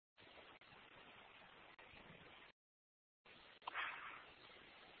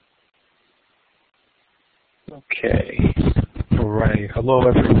Okay. All right. Hello,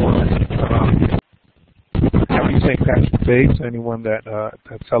 everyone. Happy St. Patrick's Day to anyone that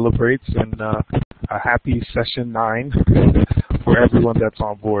celebrates, and a happy Session 9 for everyone that's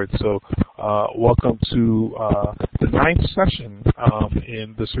on board. So welcome to the 9th session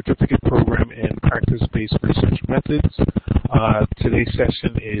in the Certificate Program in Practice-Based Research Methods. Today's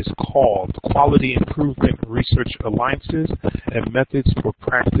session is called Quality Improvement Research Alliances and Methods for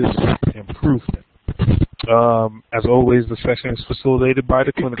Practice Improvement. As always, the session is facilitated by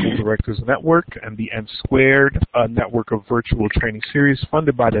the Clinical Directors Network and the N Squared network of virtual training series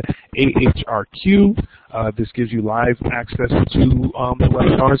funded by the AHRQ. This gives you live access to the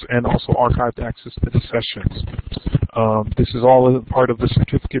webinars and also archived access to the sessions. This is all a part of the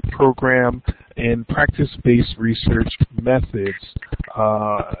certificate program in practice-based research methods,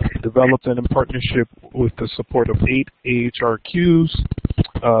 developed in partnership with the support of 8 AHRQs,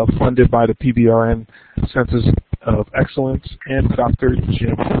 funded by the PBRN Centers of Excellence and Dr.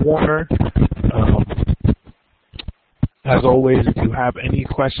 Jim Warner. As always, if you have any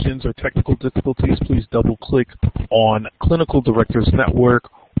questions or technical difficulties, please double-click on Clinical Directors Network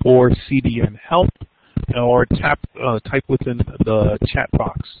or CDN Help, or type within the chat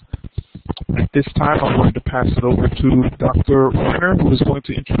box. At this time, I'm going to pass it over to Dr. Warner, who is going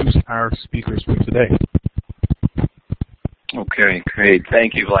to introduce our speakers for today. Okay, great.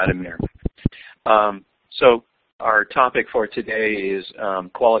 Thank you, Vladimir. So our topic for today is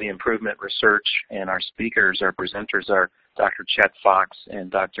quality improvement research, and our speakers, our presenters are Dr. Chet Fox and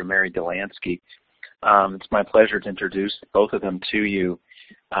Dr. Mary Dolansky. It's my pleasure to introduce both of them to you.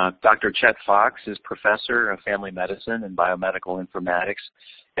 Dr. Chet Fox is Professor of Family Medicine and Biomedical Informatics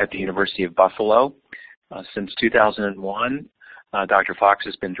at the University of Buffalo. Since 2001, Dr. Fox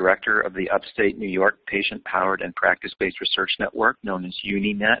has been Director of the Upstate New York Patient-Powered and Practice-Based Research Network, known as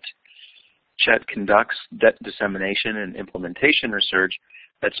UniNet. Chet conducts dissemination and implementation research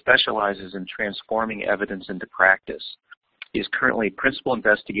that specializes in transforming evidence into practice. He is currently Principal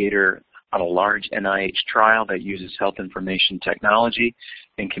Investigator on a large NIH trial that uses health information technology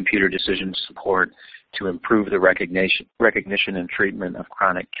and computer decision support to improve the recognition and treatment of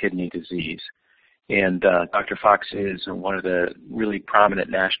chronic kidney disease. And Dr. Fox is one of the really prominent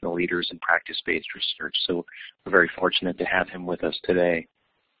national leaders in practice-based research, so we're very fortunate to have him with us today.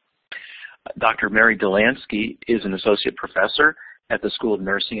 Dr. Mary Dolansky is an Associate Professor at the School of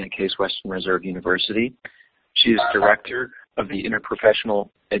Nursing at Case Western Reserve University. She is Director of the Interprofessional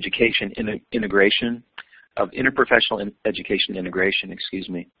Education Integration for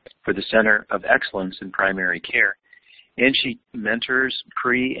the Center of Excellence in Primary Care, and she mentors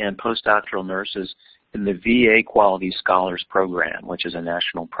pre- and postdoctoral nurses in the VA Quality Scholars Program, which is a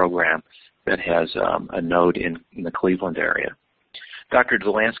national program that has a node in the Cleveland area. Dr.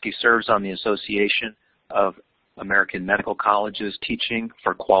 Dolansky serves on the Association of American Medical Colleges Teaching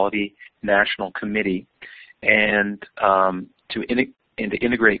for Quality National Committee, and to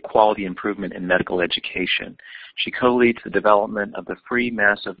integrate quality improvement in medical education. She co-leads the development of the free,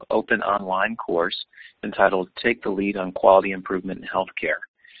 massive, open online course entitled Take the Lead on Quality Improvement in Healthcare,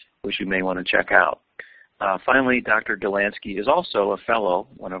 which you may want to check out. Finally, Dr. Dolansky is also a fellow,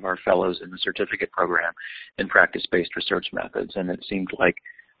 one of our fellows in the certificate program in practice-based research methods, and it seemed like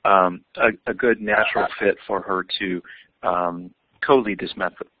a good natural fit for her to co-lead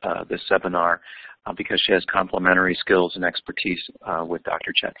this seminar because she has complementary skills and expertise with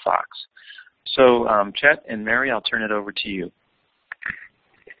Dr. Chet Fox. So Chet and Mary, I'll turn it over to you.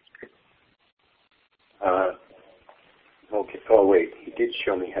 Okay. Oh, wait. He did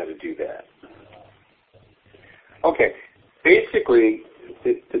show me how to do that. Okay. Basically,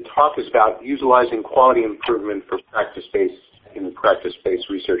 the talk is about utilizing quality improvement for practice-based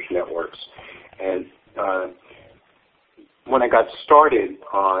research networks. And when I got started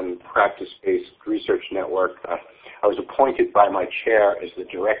on practice-based research network, I was appointed by my chair as the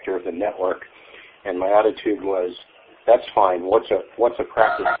director of the network, and my attitude was, that's fine, what's a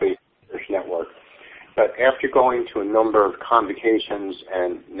practice-based research network? But after going to a number of convocations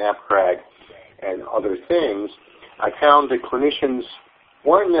and NAPRAG and other things, I found that clinicians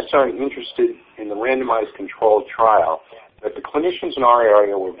weren't necessarily interested in the randomized controlled trial, but the clinicians in our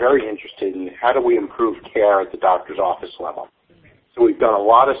area were very interested in how do we improve care at the doctor's office level. So we've done a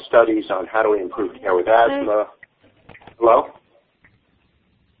lot of studies on how do we improve care with asthma. Hello?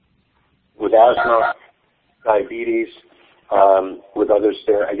 With asthma, diabetes, with others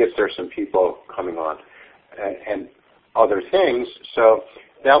there. I guess there are some people coming on, and other things. So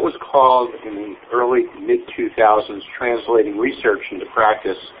that was called in the early mid-2000s translating research into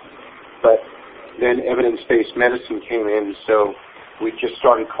practice, but then evidence-based medicine came in, so we just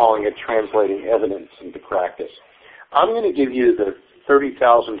started calling it translating evidence into practice. I'm going to give you the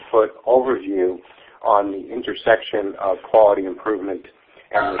 30,000-foot overview on the intersection of quality improvement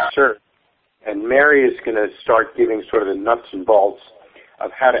and research. And Mary is going to start giving sort of the nuts and bolts of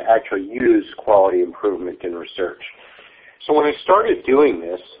how to actually use quality improvement in research. So when I started doing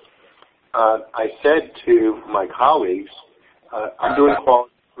this, I said to my colleagues, I'm doing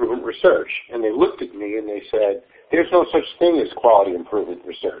quality improvement research. And they looked at me and they said, there's no such thing as quality improvement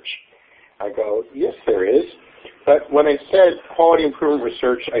research. I go, yes, there is. But when I said quality improvement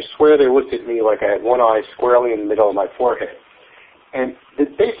research, I swear they looked at me like I had one eye squarely in the middle of my forehead. And the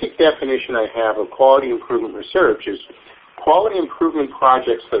basic definition I have of quality improvement research is quality improvement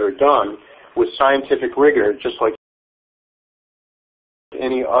projects that are done with scientific rigor, just like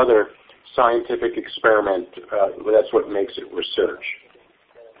any other scientific experiment. That's what makes it research.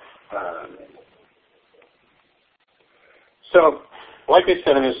 So, like I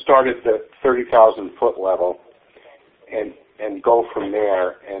said, I'm going to start at the 30,000-foot level and go from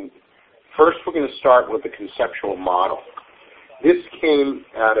there. And first we're going to start with the conceptual model. This came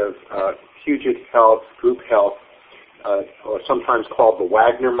out of Puget Health, Group Health, or sometimes called the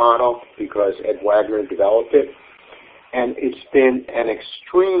Wagner model because Ed Wagner developed it. And it's been an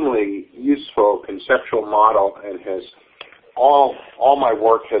extremely useful conceptual model and has all my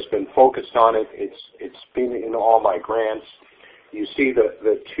work has been focused on it. It's been in all my grants. You see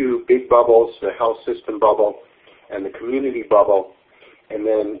the two big bubbles, the health system bubble and the community bubble, and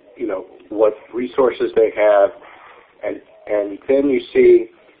then, you know, what resources they have, and then you see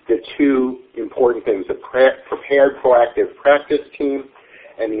the two important things, the prepared proactive practice team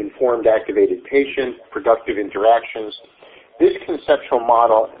and the informed activated patient, productive interactions. This conceptual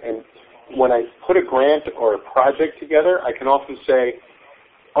model, and when I put a grant or a project together, I can often say,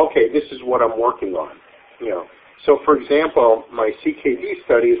 okay, this is what I'm working on. You know, so for example, my CKD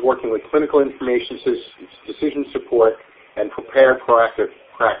study is working with clinical information decision support and prepared proactive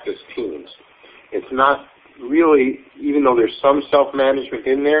practice teams. It's not really, even though there's some self-management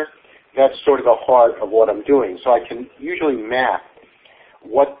in there, that's sort of the heart of what I'm doing. So I can usually map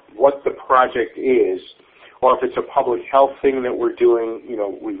what the project is, or if it's a public health thing that we're doing, you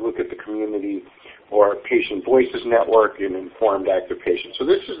know, we look at the community or patient voices network and informed active patients. So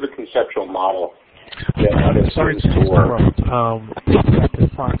this is the conceptual model that sorry to interrupt, Dr.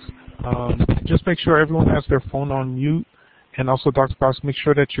 Fox. Just make sure everyone has their phone on mute, and also, Dr. Fox, make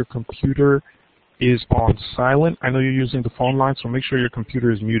sure that your computer is on silent. I know you're using the phone line, so make sure your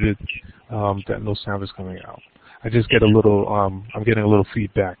computer is muted, that no sound is coming out. I just get a little, I'm getting a little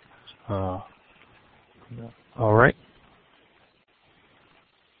feedback. All right.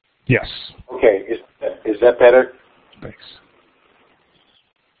 Yes. Okay, is that better? Thanks.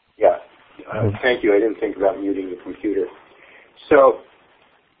 Yeah. Thank you. I didn't think about muting the computer. So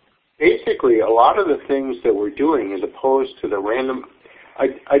basically, a lot of the things that we're doing, as opposed to the random,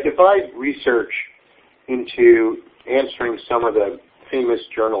 I divide research into answering some of the famous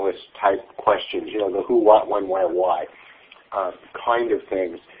journalist type questions, you know, the who, what, when, where, why kind of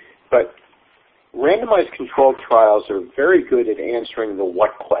things. But randomized controlled trials are very good at answering the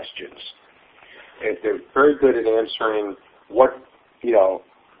what questions. They're very good at answering what, you know,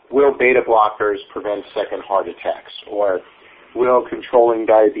 will beta blockers prevent second heart attacks? Or will controlling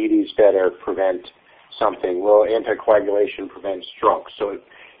diabetes better prevent something? Will anticoagulation prevent stroke? So it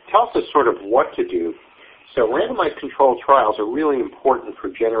tells us sort of what to do. So randomized controlled trials are really important for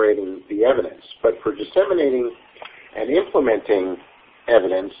generating the evidence. But for disseminating and implementing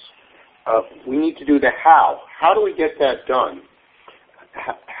evidence, we need to do the how. How do we get that done?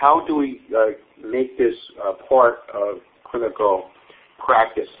 How do we make this part of clinical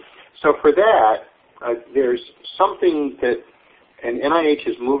practice? So for that, there's something that, and NIH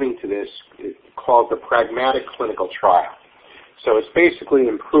is moving to this, called the pragmatic clinical trial. So it's basically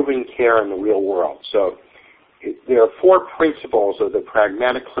improving care in the real world. So there are 4 principles of the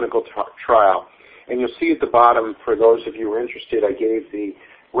pragmatic clinical trial, and you'll see at the bottom, for those of you who are interested, I gave the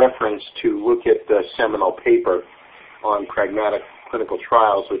reference to look at the seminal paper on pragmatic clinical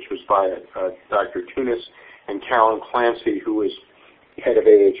trials, which was by Dr. Tunis and Carolyn Clancy, who was head of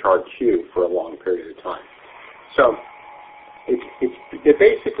AHRQ for a long period of time. So it's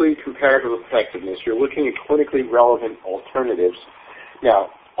basically comparative effectiveness. You're looking at clinically relevant alternatives. Now,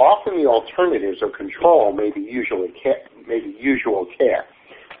 often the alternatives or control may be usual care.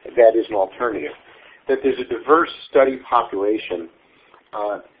 That is an alternative. That there's a diverse study population,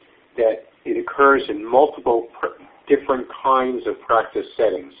 that it occurs in multiple different kinds of practice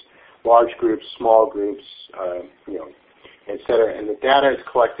settings, large groups, small groups, you know, et cetera, and the data is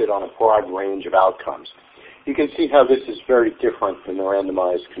collected on a broad range of outcomes. you can see how this is very different than the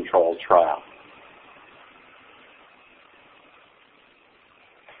randomized controlled trial.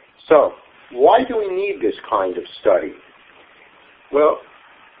 So, why do we need this kind of study? Well,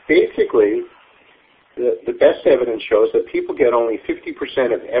 basically, the best evidence shows that people get only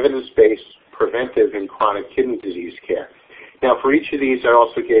 50% of evidence-based preventive and chronic kidney disease care. Now, for each of these, I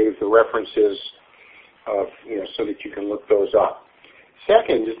also gave the references of, so that you can look those up.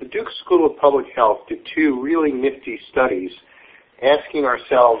 Second is the Duke School of Public Health did two really nifty studies asking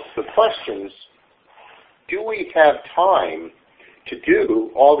ourselves the questions, do we have time to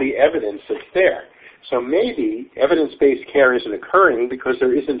do all the evidence that's there? So maybe evidence-based care isn't occurring because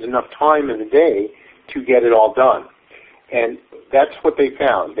there isn't enough time in the day to get it all done. And that's what they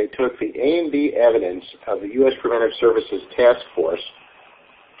found. They took the A and B evidence of the U.S. Preventive Services Task Force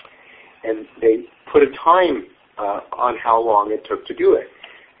and they put a time on how long it took to do it.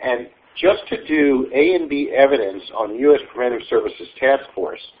 And just to do A and B evidence on the U.S. Preventive Services Task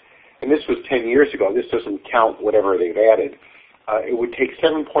Force, and this was 10 years ago, this doesn't count whatever they've added, it would take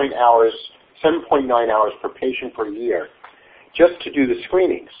 7.9 hours per patient per year just to do the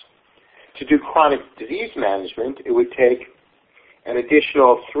screenings. To do chronic disease management, it would take an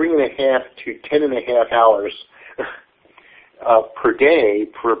additional 3.5 to 10.5 hours per day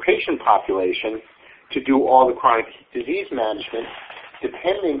per patient population to do all the chronic disease management,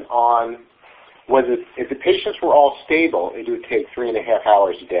 depending on whether, if the patients were all stable, it would take 3.5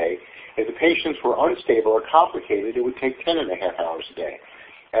 hours a day. If the patients were unstable or complicated, it would take 10.5 hours a day.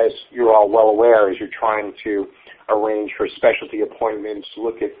 As you're all well aware, as you're trying to arrange for specialty appointments,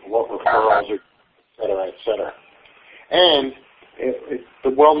 look at what referrals are, et cetera, et cetera. And it's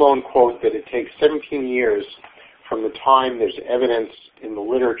the well-known quote that it takes 17 years from the time there's evidence in the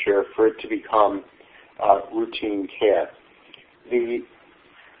literature for it to become routine care.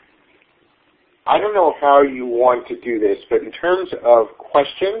 I don't know how you want to do this, but in terms of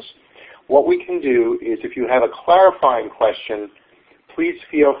questions, what we can do is if you have a clarifying question, please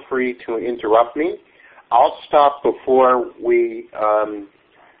feel free to interrupt me. I'll stop before we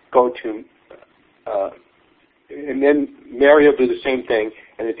go to, and then Mary will do the same thing,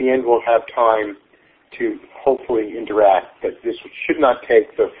 and at the end we'll have time to hopefully interact, but this should not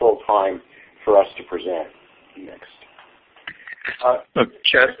take the full time for us to present next.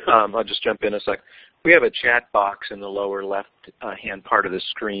 Chet, I'll just jump in a sec. We have a chat box in the lower left-hand part of the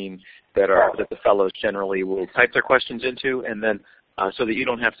screen that the fellows generally will type their questions into, and then so that you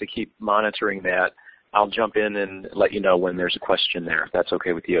don't have to keep monitoring that, I'll jump in and let you know when there's a question there, if that's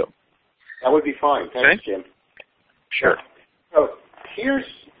okay with you. That would be fine. Thanks, okay. Jim. Sure. So here's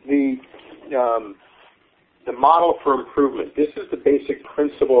the model for improvement. This is the basic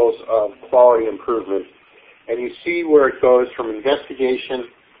principles of quality improvement. And you see where it goes from investigation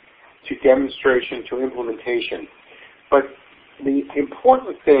to demonstration to implementation. But the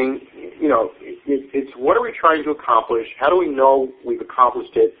important thing, it's what are we trying to accomplish? How do we know we've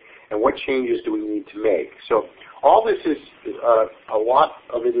accomplished it? And what changes do we need to make? So all this is, a lot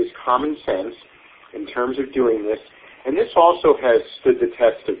of it is common sense in terms of doing this. And this also has stood the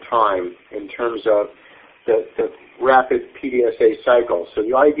test of time in terms of the rapid PDSA cycle. So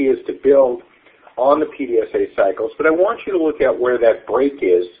the idea is to build on the PDSA cycles, but I want you to look at where that break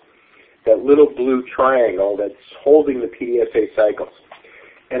is, that little blue triangle that's holding the PDSA cycles.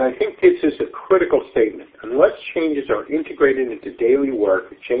 And I think this is a critical statement. Unless changes are integrated into daily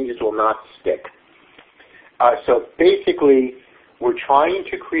work, changes will not stick. So basically, we're trying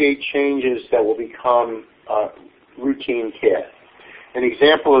to create changes that will become routine care. An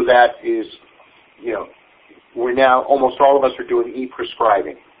example of that is, we're now, almost all of us are doing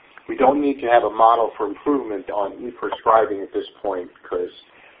e-prescribing. We don't need to have a model for improvement on e-prescribing at this point because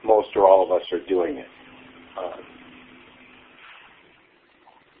most or all of us are doing it.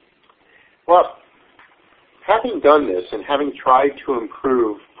 Well, having done this and having tried to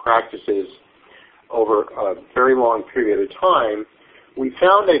improve practices over a very long period of time, we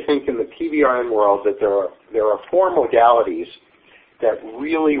found, I think, in the PBRN world that there are four modalities that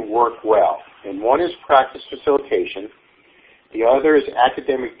really work well. And one is practice facilitation. The other is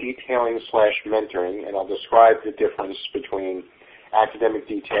academic detailing / mentoring, and I'll describe the difference between academic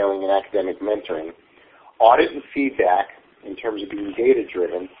detailing and academic mentoring. Audit and feedback in terms of being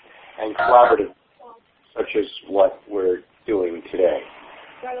data-driven, and collaborative, such as what we're doing today.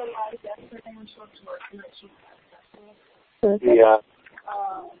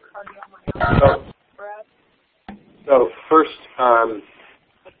 So first,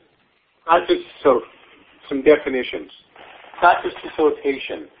 some definitions. Practice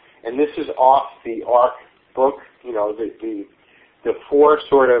facilitation, and this is off the ARC book, the four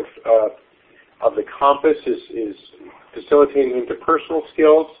sort of of the compass is facilitating interpersonal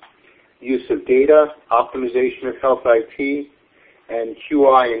skills, use of data, optimization of health IT, and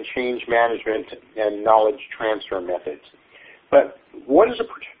QI and change management and knowledge transfer methods. But what is a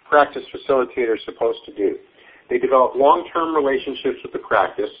practice facilitator supposed to do? They develop long-term relationships with the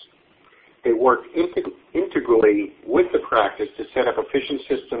practice. They work integrally with the practice to set up efficient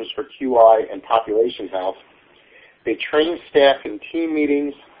systems for QI and population health. They train staff in team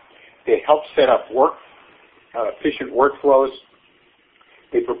meetings. They help set up efficient workflows.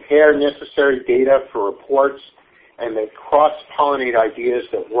 They prepare necessary data for reports, and they cross-pollinate ideas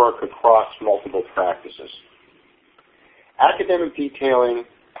that work across multiple practices. Academic detailing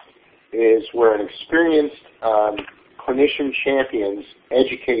is where an experienced clinician champions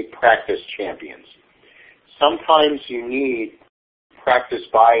educate practice champions. Sometimes you need practice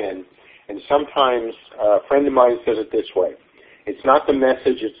buy-in, and sometimes a friend of mine says it this way: it's not the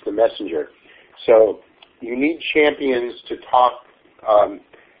message, it's the messenger. So you need champions to talk,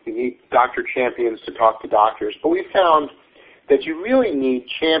 you need doctor champions to talk to doctors, but we found that you really need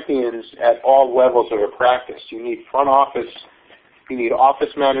champions at all levels of a practice. You need front office, you need office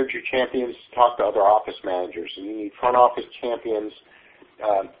manager champions to talk to other office managers, and you need front office champions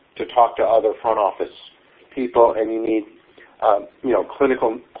to talk to other front office people, and you need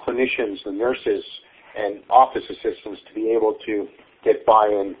clinical clinicians, the nurses, and office assistants to be able to get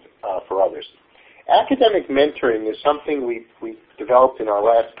buy-in for others. Academic mentoring is something we developed in our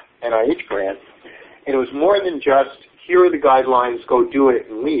last NIH grant, and it was more than just, here are the guidelines, go do it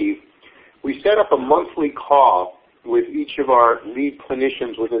and leave. We set up a monthly call with each of our lead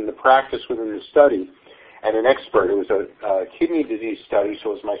clinicians within the practice, within the study, and an expert. It was a kidney disease study,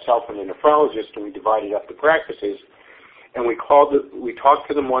 so it was myself and a nephrologist, and we divided up the practices. And we talked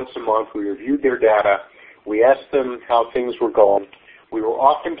to them once a month. We reviewed their data. We asked them how things were going. We were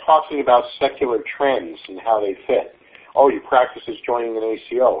often talking about secular trends and how they fit. Oh, your practice is joining an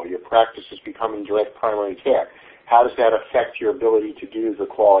ACO, or your practice is becoming direct primary care. How does that affect your ability to do the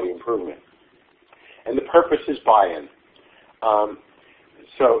quality improvement? And the purpose is buy-in.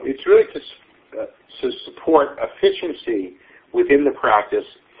 So it's really to support efficiency within the practice,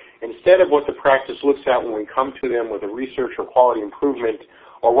 instead of what the practice looks at when we come to them with a research or quality improvement,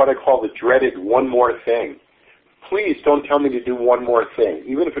 or what I call the dreaded one more thing. Please don't tell me to do one more thing,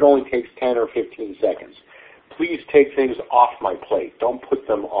 even if it only takes 10 or 15 seconds. Please take things off my plate. Don't put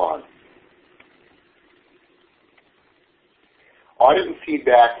them on. Audit and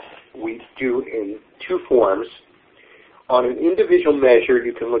feedback we do in two forms. On an individual measure,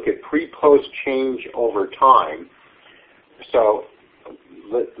 you can look at pre-post change over time. So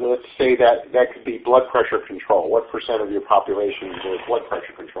let's say that could be blood pressure control. What % of your population is blood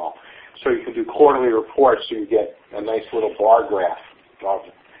pressure control? So you can do quarterly reports so you get a nice little bar graph of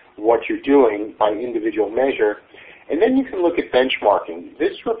what you're doing by individual measure. And then you can look at benchmarking.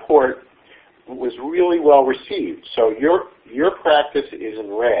 This report was really well received. So your practice is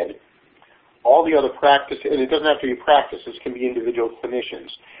in red. All the other practice, and it doesn't have to be practices, can be individual clinicians.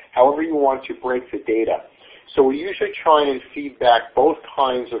 However you want to break the data. So we usually try and feedback both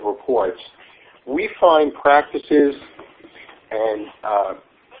kinds of reports. We find practices and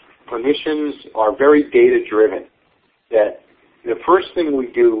clinicians are very data-driven. That the first thing we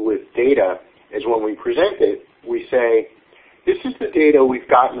do with data is when we present it, we say, this is the data we've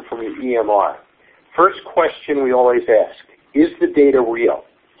gotten from your EMR. First question we always ask, is the data real?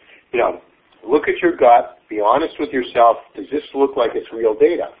 Look at your gut, be honest with yourself, does this look like it's real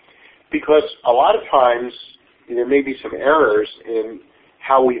data? Because a lot of times there may be some errors in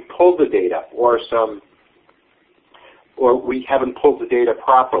how we pulled the data, or we haven't pulled the data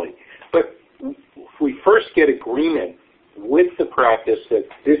properly. But if we first get agreement with the practice that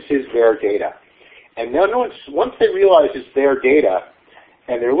this is their data, and then once they realize it's their data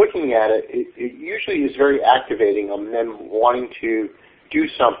and they're looking at it, it usually is very activating on them wanting to do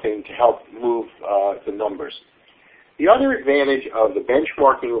something to help move the numbers. The other advantage of the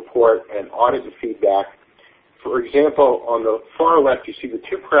benchmarking report and audit and feedback, for example, on the far left you see the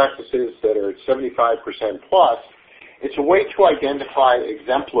two practices that are at 75% plus. It's a way to identify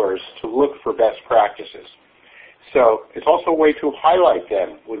exemplars to look for best practices. So it's also a way to highlight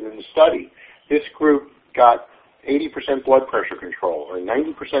them within the study. This group got 80% blood pressure control or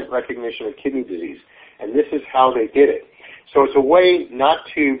 90% recognition of kidney disease, and this is how they did it. So it's a way not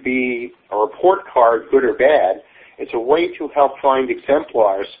to be a report card, good or bad. It's a way to help find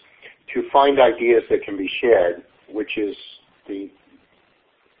exemplars, to find ideas that can be shared, which is the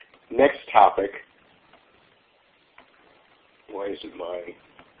next topic. Why isn't my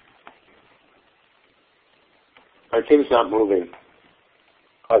thing's not moving?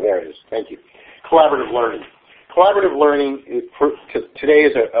 Oh, there it is. Thank you. Collaborative learning. Collaborative learning today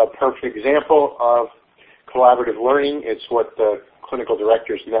is a perfect example of collaborative learning. It's what the Clinical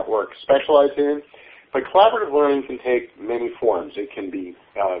Directors Network specializes in. But collaborative learning can take many forms. It can be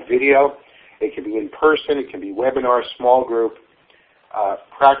video, it can be in person, it can be webinar, small group,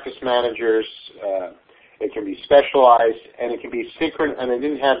 practice managers, it can be specialized, and it can be synchronous, and I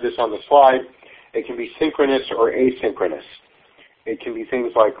didn't have this on the slide, it can be synchronous or asynchronous. It can be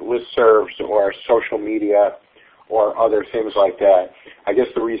things like listservs or social media or other things like that. I guess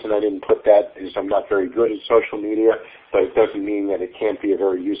the reason I didn't put that is I'm not very good at social media, but it doesn't mean that it can't be a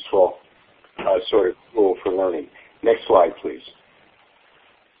very useful sort of tool for learning. Next slide, please.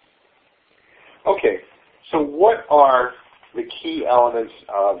 Okay, so what are the key elements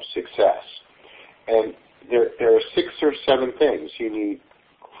of success? And there are 6 or 7 things. You need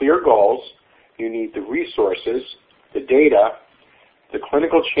clear goals, you need the resources, the data, the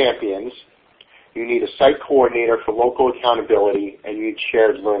clinical champions, you need a site coordinator for local accountability, and you need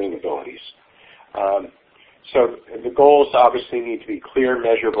shared learning abilities. So the goals obviously need to be clear,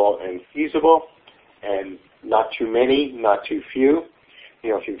 measurable, and feasible, and not too many, not too few.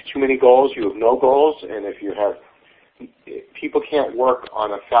 You know, if you have too many goals, you have no goals, and if you have, people can't work on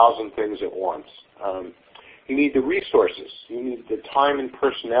 1,000 things at once. You need the resources. You need the time and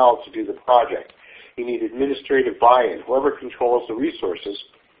personnel to do the project. You need administrative buy-in. Whoever controls the resources.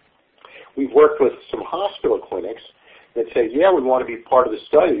 We've worked with some hospital clinics that say, yeah, we want to be part of the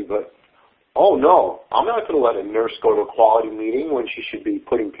study, but oh no, I'm not going to let a nurse go to a quality meeting when she should be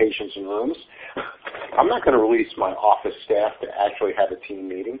putting patients in rooms. I'm not going to release my office staff to actually have a team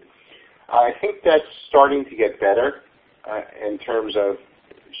meeting. I think that's starting to get better in terms of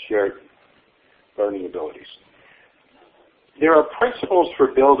shared learning abilities. There are principles for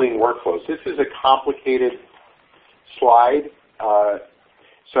building workflows. This is a complicated slide.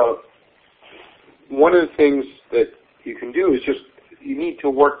 So one of the things that you can do is just, you need to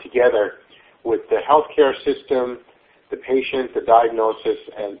work together with the healthcare system, the patient, the diagnosis,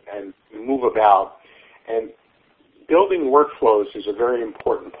 and move about. And building workflows is a very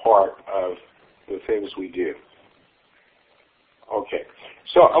important part of the things we do. Okay,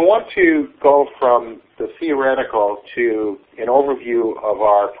 so I want to go from the theoretical to an overview of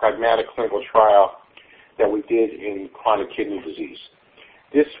our pragmatic clinical trial that we did in chronic kidney disease.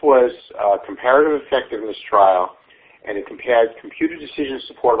 This was a comparative effectiveness trial, and it compared computer decision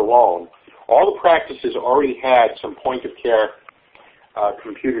support alone. All the practices already had some point-of-care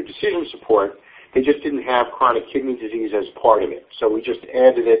computer decision support. They just didn't have chronic kidney disease as part of it. So we just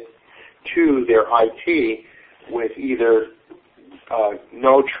added it to their IT with either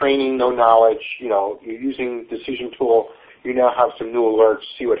no training, no knowledge. You know, you're using decision tool, you now have some new alerts,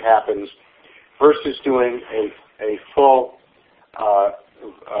 see what happens, versus doing a full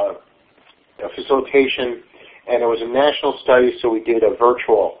facilitation. And it was a national study, so we did a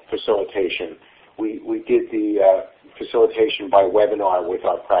virtual facilitation. We did the facilitation by webinar with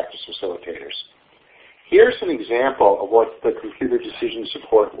our practice facilitators. Here's an example of what the computer decision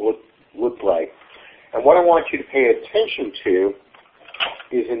support looked like. And what I want you to pay attention to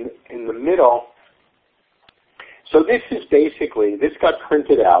is in the middle. So this is basically, this got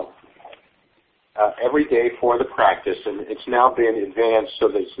printed out every day for the practice, and it's now been advanced so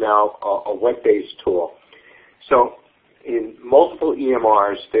that it's now a web-based tool. So in multiple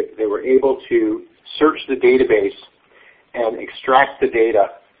EMRs, they were able to search the database and extract the data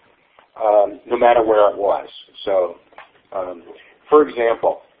no matter where it was. So, for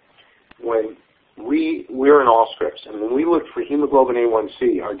example, when we're in Allscripts, and when we looked for hemoglobin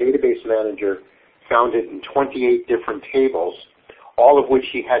A1C, our database manager found it in 28 different tables, all of which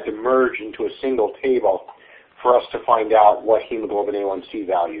he had to merge into a single table for us to find out what hemoglobin A1C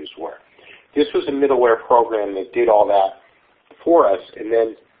values were. This was a middleware program that did all that for us and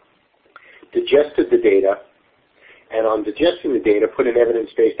then digested the data, and on digesting the data, put an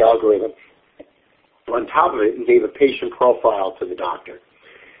evidence-based algorithm on top of it and gave a patient profile to the doctor.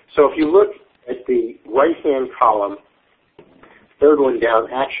 So if you look at the right-hand column, third one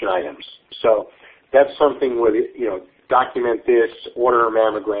down, action items. So that's something where, you know, document this, order a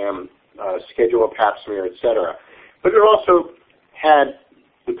mammogram, schedule a pap smear, etc. But it also had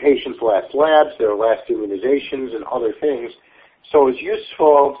the patient's last labs, their last immunizations, and other things. So it was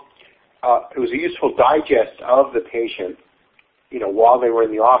useful. It was a useful digest of the patient, you know, while they were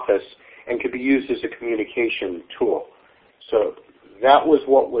in the office, and could be used as a communication tool. So that was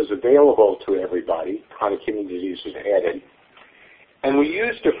what was available to everybody. Chronic kidney disease was added, and we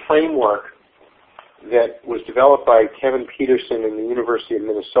used a framework that was developed by Kevin Peterson and the University of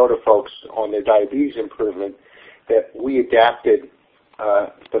Minnesota folks on their diabetes improvement. That we adapted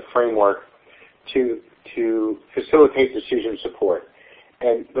the framework to facilitate decision support.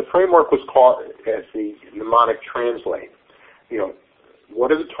 And the framework was called as the mnemonic translate. You know,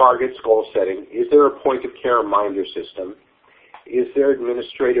 what are the targets, goal setting? Is there a point-of-care reminder system? Is there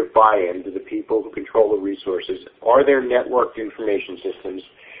administrative buy-in to the people who control the resources? Are there networked information systems?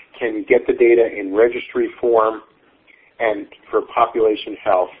 Can you get the data in registry form and for population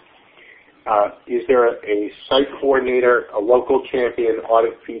health? Is there a site coordinator, a local champion,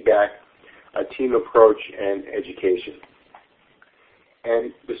 audit feedback, a team approach, and education?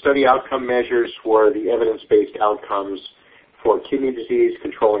 And the study outcome measures were the evidence-based outcomes for kidney disease,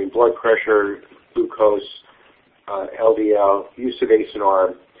 controlling blood pressure, glucose, LDL, use of ACE and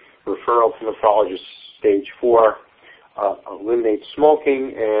ARB, referral to nephrologist stage 4, eliminate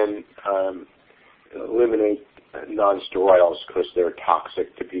smoking, and eliminate non-steroidals because they're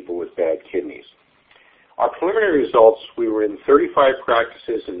toxic to people with bad kidneys. Our preliminary results, we were in 35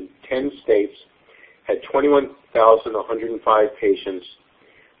 practices in 10 states, had 21,105 patients.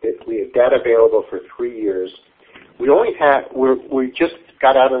 We had data available for 3 years. We just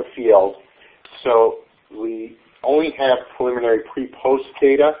got out of the field, so we only have preliminary pre-post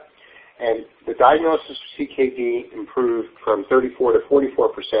data, and the diagnosis of CKD improved from 34 to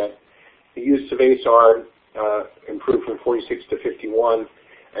 44%. The use of ACE-ARB improved from 46 to 51,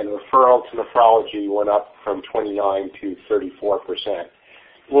 and referral to nephrology went up from 29 to 34%.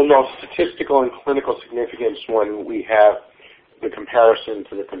 We'll know statistical and clinical significance when we have the comparison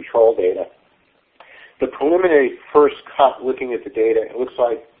to the control data. The preliminary first cut, looking at the data, it looks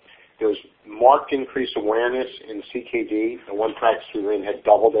like there was marked increased awareness in CKD. The one practice we were in had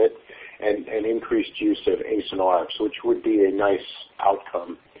doubled it, and increased use of ACE and ARBs, which would be a nice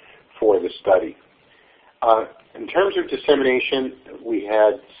outcome for the study. In terms of dissemination, we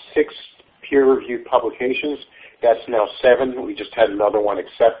had 6 peer-reviewed publications. That's now 7. We just had another one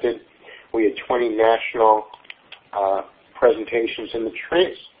accepted. We had 20 national presentations, and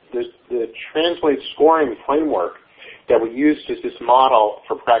the Translate scoring framework that we used as this model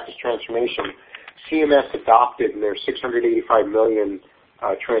for practice transformation, CMS adopted in their $685 million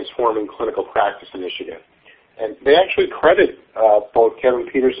Transforming Clinical Practice initiative. And they actually credit both Kevin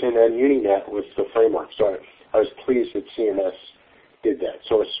Peterson and Uninet with the framework. So I was pleased that CMS did that.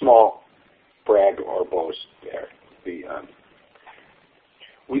 So a small brag or boast there.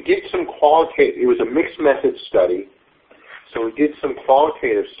 We did some qualitative, it was a mixed method study. So we did some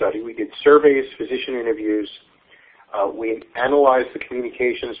qualitative study. We did surveys, physician interviews. We analyzed the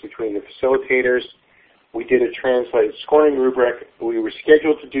communications between the facilitators. We did a translated scoring rubric. We were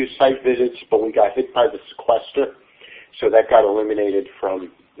scheduled to do site visits, but we got hit by the sequester, so that got eliminated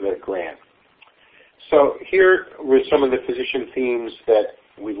from the grant. So here were some of the physician themes that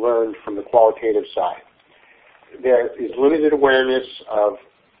we learned from the qualitative side. There is limited awareness of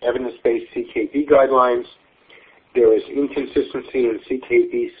evidence-based CKD guidelines. There is inconsistency in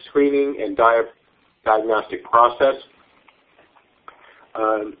CKD screening and diagnostic process.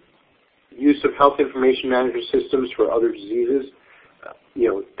 Use of health information management systems for other diseases.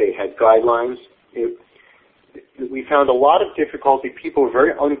 They had guidelines. We found a lot of difficulty. People were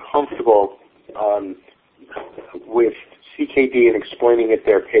very uncomfortable with CKD and explaining it to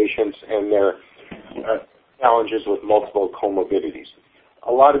their patients and their challenges with multiple comorbidities.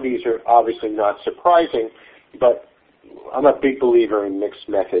 A lot of these are obviously not surprising, but I'm a big believer in mixed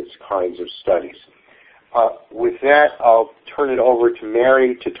methods kinds of studies. With that, I'll turn it over to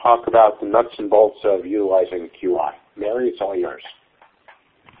Mary to talk about the nuts and bolts of utilizing QI. Mary, it's all yours.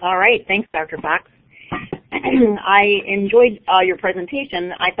 All right. Thanks, Dr. Fox. I enjoyed your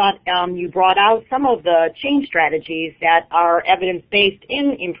presentation. I thought you brought out some of the change strategies that are evidence-based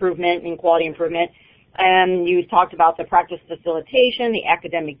in improvement, in quality improvement. And you talked about the practice facilitation, the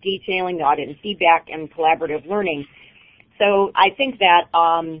academic detailing, the audit and feedback, and collaborative learning. So I think that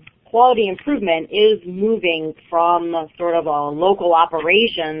quality improvement is moving from sort of a local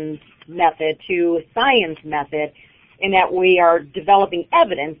operations method to science method, in that we are developing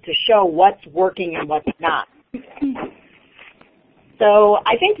evidence to show what's working and what's not. So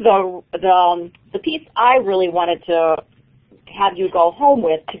I think the piece I really wanted to have you go home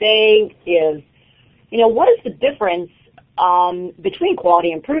with today is, what is the difference between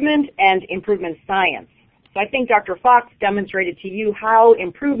quality improvement and improvement science? So I think Dr. Fox demonstrated to you how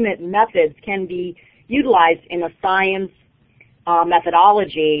improvement methods can be utilized in a science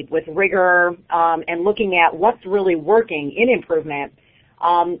methodology with rigor and looking at what's really working in improvement.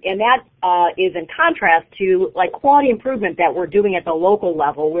 And that is in contrast to like quality improvement that we're doing at the local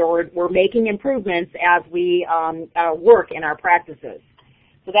level, where we're making improvements as we work in our practices.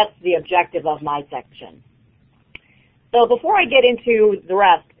 So that's the objective of my section. So before I get into the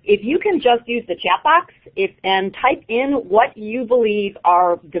rest, if you can just use the chat box and type in what you believe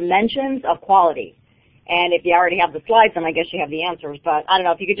are dimensions of quality. And if you already have the slides, then I guess you have the answers. But I don't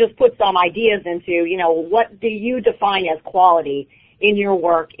know, if you could just put some ideas into, what do you define as quality in your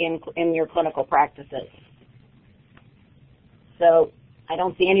work, in your clinical practices? So I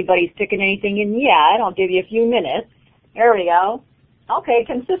don't see anybody sticking anything in yet. I'll give you a few minutes. There we go. Okay,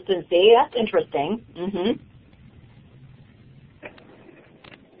 consistency. That's interesting.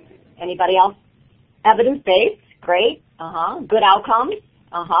 Anybody else? Evidence-based. Great. Good outcomes.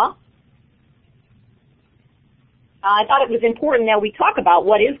 I thought it was important that we talk about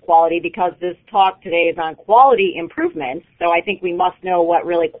what is quality, because this talk today is on quality improvement, so I think we must know what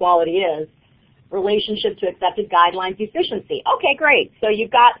really quality is. Relationship to accepted guidelines, efficiency. Okay, great. So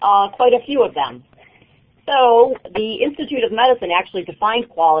you've got quite a few of them. So the Institute of Medicine actually defined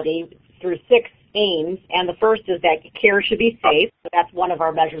quality through 6 aims, and the first is that care should be safe. So that's one of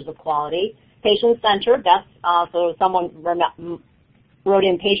our measures of quality. Patient-centered, that's, so someone wrote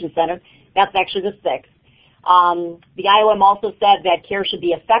in patient-centered, that's actually the 6th. The IOM also said that care should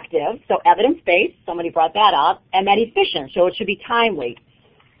be effective, so evidence-based, somebody brought that up, and then efficient, so it should be timely.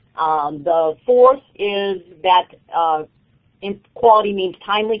 The 4th is that quality means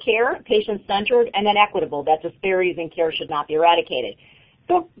timely care, patient-centered, and then equitable, that disparities in care should not be eradicated.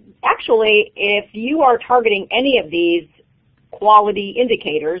 So actually, if you are targeting any of these quality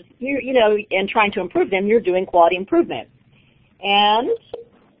indicators, and trying to improve them, you're doing quality improvement. And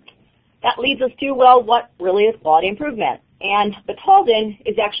that leads us to, well, what really is quality improvement? And Bolton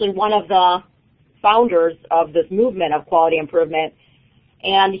is actually one of the founders of this movement of quality improvement,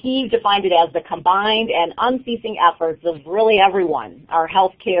 and he defined it as the combined and unceasing efforts of really everyone. Our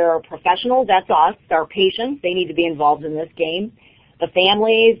healthcare professionals, that's us, our patients, they need to be involved in this game. The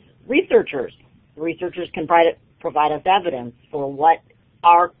families, researchers. Researchers can provide us evidence for what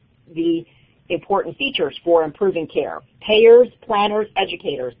are the important features for improving care. Payers, planners,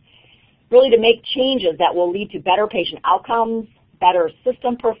 educators. Really to make changes that will lead to better patient outcomes, better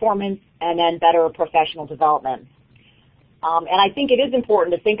system performance, and then better professional development. And I think it is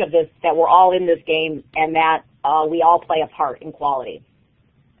important to think of this, that we're all in this game and that we all play a part in quality.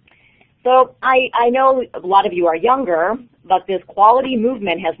 So I know a lot of you are younger, but this quality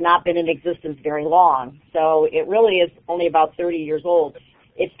movement has not been in existence very long. So it really is only about 30 years old.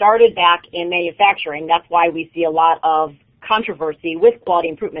 It started back in manufacturing. That's why we see a lot of controversy with quality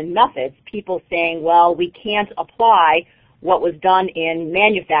improvement methods, people saying, well, we can't apply what was done in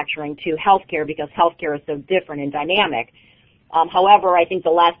manufacturing to healthcare because healthcare is so different and dynamic. However, I think the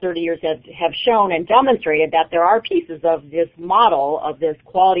last 30 years have shown and demonstrated that there are pieces of this model, of this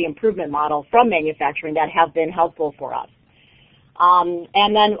quality improvement model from manufacturing that have been helpful for us.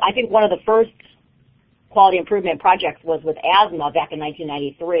 And then I think one of the first quality improvement projects was with asthma back in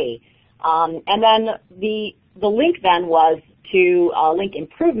 1993. And then the link then was to link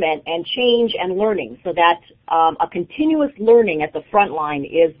improvement and change and learning, so that a continuous learning at the front line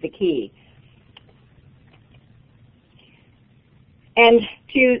is the key. And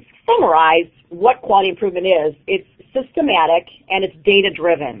to summarize what quality improvement is, it's systematic and it's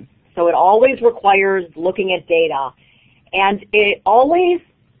data-driven. So it always requires looking at data, and it always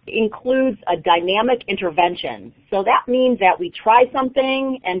includes a dynamic intervention. So that means that we try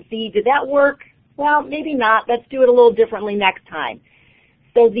something and see, did that work? Well, maybe not. Let's do it a little differently next time.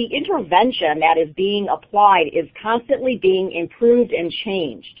 So the intervention that is being applied is constantly being improved and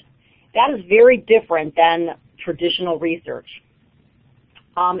changed. That is very different than traditional research.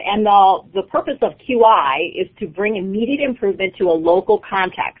 And the purpose of QI is to bring immediate improvement to a local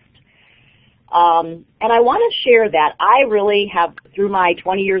context. And I want to share that I really have, through my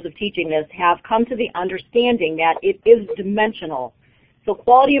 20 years of teaching this, have come to the understanding that it is dimensional. So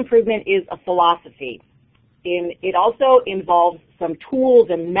quality improvement is a philosophy. It also involves some tools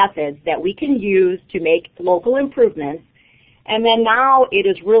and methods that we can use to make local improvements, and then now it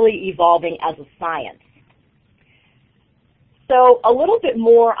is really evolving as a science. So a little bit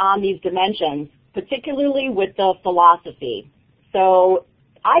more on these dimensions, particularly with the philosophy. So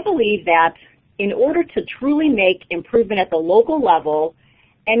I believe that in order to truly make improvement at the local level,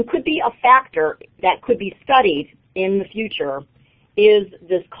 and could be a factor that could be studied in the future, is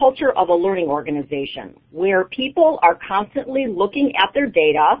this culture of a learning organization, where people are constantly looking at their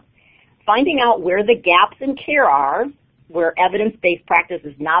data, finding out where the gaps in care are, where evidence-based practice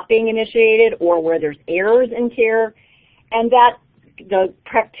is not being initiated, or where there's errors in care, and that the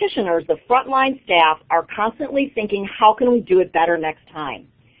practitioners, the frontline staff, are constantly thinking, how can we do it better next time?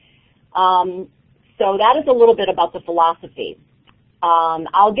 So that is a little bit about the philosophy.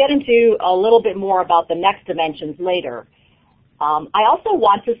 I'll get into a little bit more about the next dimensions later. I also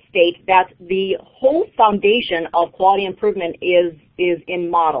want to state that the whole foundation of quality improvement is in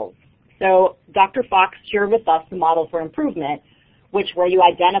models. So Dr. Fox shared with us the model for improvement, which where you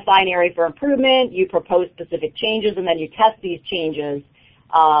identify an area for improvement, you propose specific changes, and then you test these changes,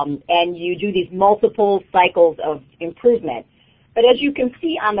 and you do these multiple cycles of improvement. But as you can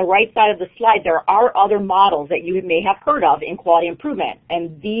see on the right side of the slide, there are other models that you may have heard of in quality improvement,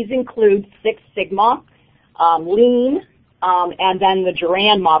 and these include Six Sigma, Lean, and then the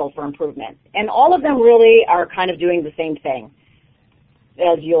Duran model for improvement. And all of them really are kind of doing the same thing,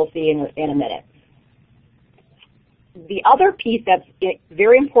 as you'll see in a minute. The other piece that's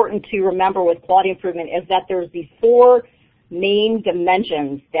very important to remember with quality improvement is that there's these four main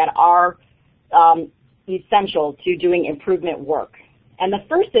dimensions that are essential to doing improvement work. And the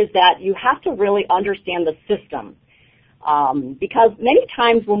first is that you have to really understand the system. Because many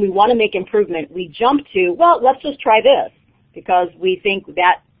times when we want to make improvement, we jump to, well, let's just try this, because we think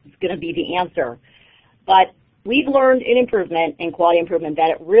that's going to be the answer. But we've learned in improvement, in quality improvement, that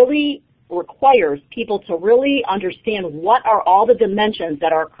it really requires people to really understand what are all the dimensions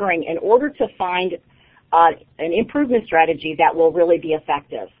that are occurring in order to find an improvement strategy that will really be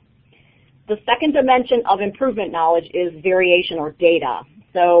effective. The second dimension of improvement knowledge is variation or data.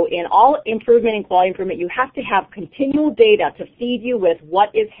 So in all improvement and quality improvement, you have to have continual data to feed you with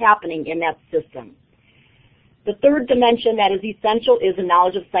what is happening in that system. The third dimension that is essential is the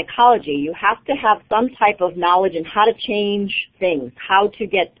knowledge of psychology. You have to have some type of knowledge in how to change things, how to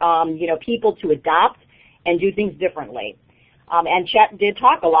get people to adopt and do things differently. And Chet did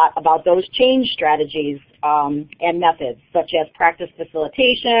talk a lot about those change strategies and methods, such as practice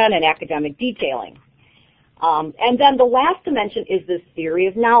facilitation and academic detailing. And then the last dimension is this theory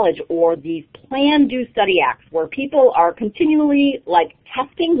of knowledge, or these plan, do, study, acts, where people are continually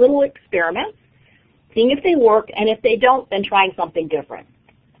testing little experiments, seeing if they work, and if they don't, then trying something different.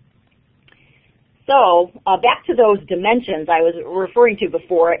 So back to those dimensions I was referring to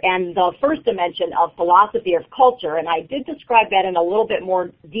before, and the first dimension of philosophy of culture, and I did describe that in a little bit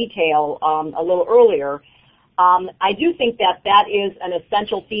more detail a little earlier. I do think that that is an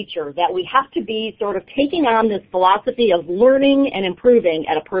essential feature, that we have to be sort of taking on this philosophy of learning and improving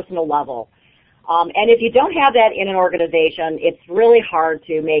at a personal level. And if you don't have that in an organization, it's really hard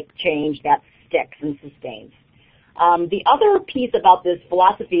to make change that sticks and sustains. The other piece about this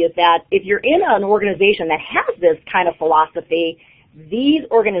philosophy is that if you're in an organization that has this kind of philosophy, these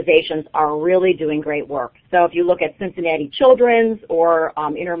organizations are really doing great work. So if you look at Cincinnati Children's or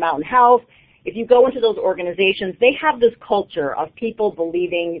Intermountain Health, if you go into those organizations, they have this culture of people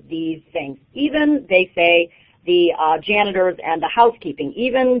believing these things. Even, they say, the janitors and the housekeeping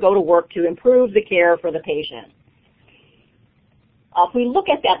even go to work to improve the care for the patient. If we look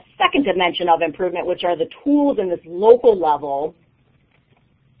at that second dimension of improvement, which are the tools in this local level,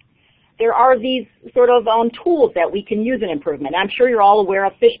 there are these sort of tools that we can use in improvement. I'm sure you're all aware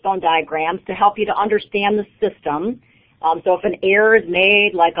of fishbone diagrams to help you to understand the system. So if an error is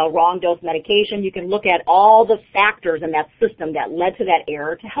made, like a wrong dose medication, you can look at all the factors in that system that led to that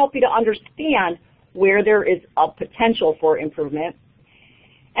error to help you to understand where there is a potential for improvement.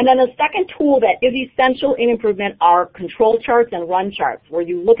 And then the second tool that is essential in improvement are control charts and run charts, where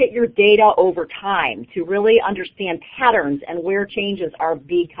you look at your data over time to really understand patterns and where changes are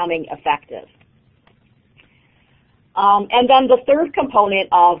becoming effective. And then the third component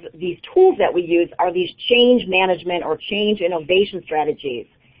of these tools that we use are these change management or change innovation strategies.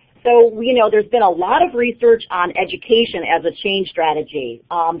 So, there's been a lot of research on education as a change strategy.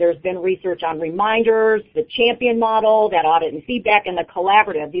 There's been research on reminders, the champion model, that audit and feedback, and the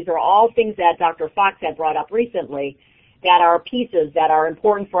collaborative. These are all things that Dr. Fox had brought up recently that are pieces that are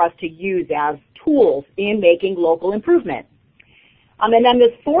important for us to use as tools in making local improvement. And then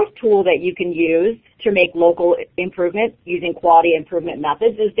this fourth tool that you can use to make local improvement using quality improvement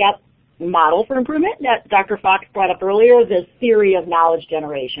methods is that model for improvement that Dr. Fox brought up earlier, this theory of knowledge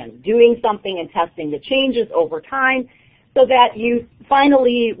generation, doing something and testing the changes over time so that you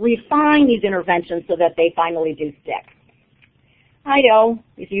finally refine these interventions so that they finally do stick. I know,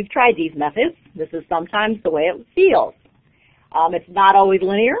 if you've tried these methods, this is sometimes the way it feels. It's not always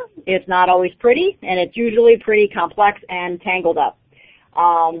linear, it's not always pretty, and it's usually pretty complex and tangled up.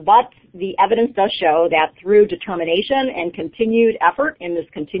 But the evidence does show that through determination and continued effort in this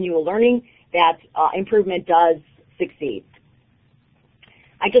continual learning, that improvement does succeed.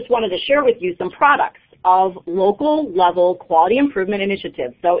 I just wanted to share with you some products of local level quality improvement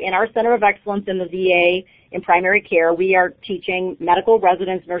initiatives. So in our Center of Excellence in the VA in primary care, we are teaching medical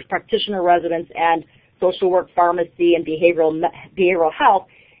residents, nurse practitioner residents, and social work, pharmacy, and behavioral health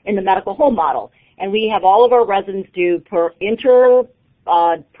in the medical home model. And we have all of our residents do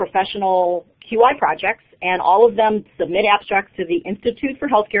interprofessional QI projects, and all of them submit abstracts to the Institute for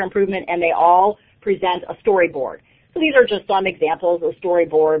Healthcare Improvement, and they all present a storyboard. So these are just some examples of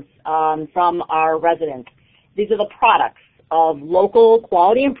storyboards from our residents. These are the products of local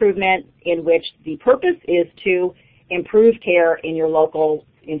quality improvement in which the purpose is to improve care in your local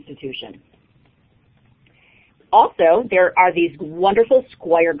institution. Also, there are these wonderful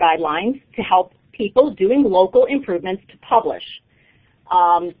Squire guidelines to help people doing local improvements to publish.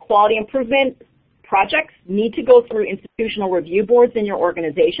 Quality improvement projects need to go through institutional review boards in your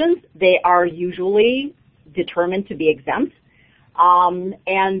organizations. They are usually determined to be exempt.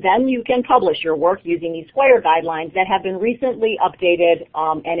 And then you can publish your work using these Squire guidelines that have been recently updated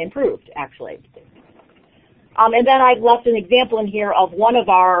and improved, actually. And then I've left an example in here of one of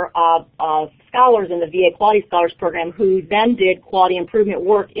our scholars in the VA Quality Scholars Program who then did quality improvement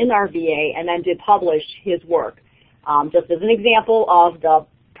work in our VA and then did publish his work, just as an example of the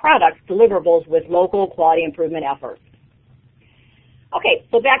products deliverables with local quality improvement efforts. Okay,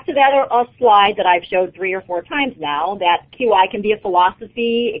 so back to that slide that I've showed 3 or 4 times now, that QI can be a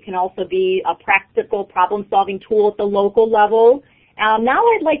philosophy. It can also be a practical problem-solving tool at the local level. Now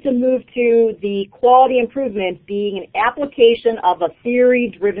I'd like to move to the quality improvement being an application of a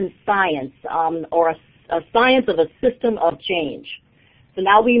theory-driven science, or a science of a system of change. So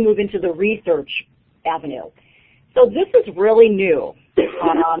now we move into the research avenue. So this is really new.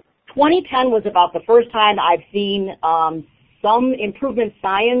 2010 was about the first time I've seen some improvement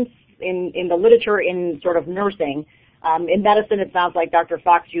science in the literature in sort of nursing. In medicine, it sounds like, Dr.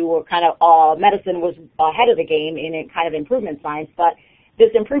 Fox, you were kind of, medicine was ahead of the game in kind of improvement science, but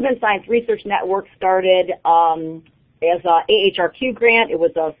this improvement science research network started as a AHRQ grant. It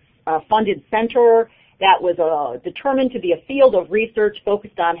was a funded center that was determined to be a field of research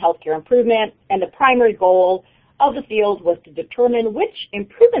focused on healthcare improvement, and the primary goal of the field was to determine which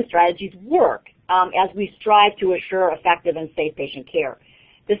improvement strategies work as we strive to assure effective and safe patient care.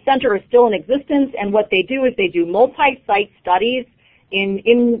 The center is still in existence, and what they do is they do multi-site studies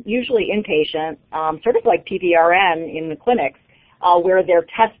in usually inpatient, sort of like PBRN in the clinics, where they're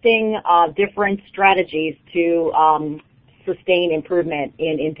testing different strategies to sustain improvement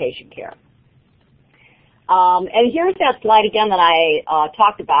in inpatient care. And here's that slide again that I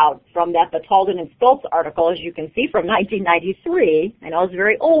talked about from that Batalden and Stokes article, as you can see, from 1993. I know it's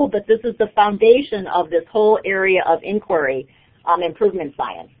very old, but this is the foundation of this whole area of inquiry on improvement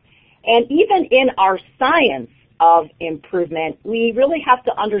science. And even in our science of improvement, we really have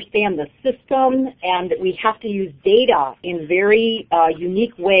to understand the system, and we have to use data in very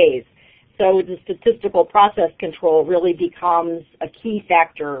unique ways. So the statistical process control really becomes a key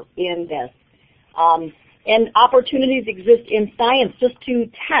factor in this. And opportunities exist in science just to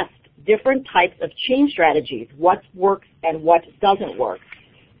test different types of change strategies, what works and what doesn't work.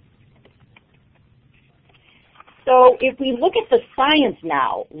 So if we look at the science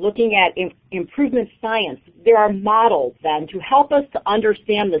now, looking at improvement science, there are models then to help us to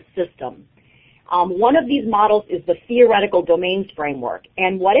understand the system. One of these models is the theoretical domains framework,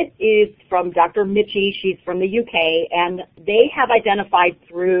 and what it is from Dr. Michie, she's from the UK, and they have identified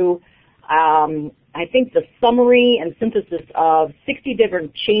through I think the summary and synthesis of 60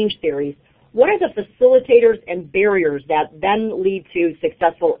 different change theories, what are the facilitators and barriers that then lead to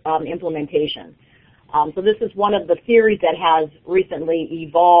successful implementation? So this is one of the theories that has recently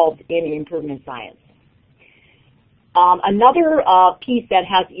evolved in improvement science. Another piece that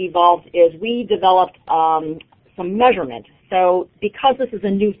has evolved is we developed some measurement. So because this is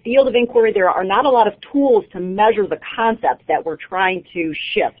a new field of inquiry, there are not a lot of tools to measure the concepts that we're trying to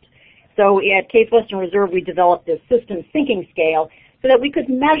shift. So at Case Western Reserve, we developed this system thinking scale so that we could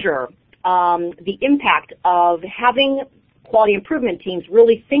measure the impact of having quality improvement teams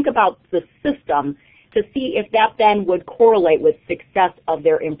really think about the system to see if that then would correlate with success of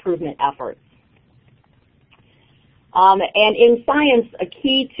their improvement efforts. And in science, a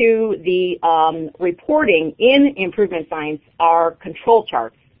key to the reporting in improvement science are control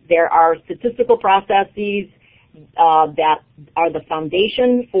charts. There are statistical processes that are the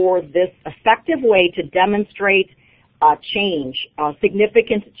foundation for this effective way to demonstrate change,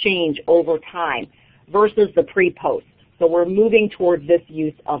 significant change over time versus the pre-post. So we're moving toward this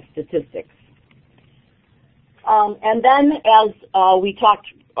use of statistics. And then as we talked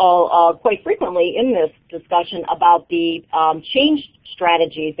quite frequently in this discussion about the change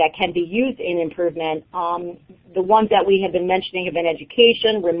strategies that can be used in improvement, the ones that we have been mentioning have been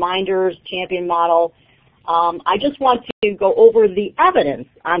education, reminders, champion model. I just want to go over the evidence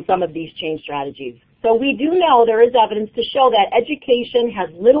on some of these change strategies. So we do know there is evidence to show that education has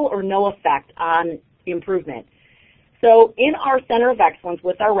little or no effect on improvement. So in our Center of Excellence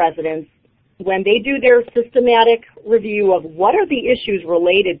with our residents, when they do their systematic review of what are the issues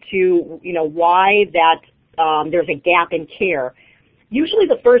related to, why that there's a gap in care, usually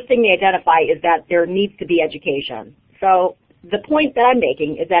the first thing they identify is that there needs to be education. So the point that I'm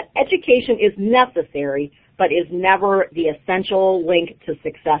making is that education is necessary, but is never the essential link to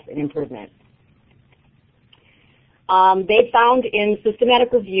success and improvement. They found in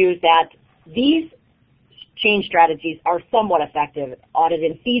systematic reviews that these change strategies are somewhat effective. Audit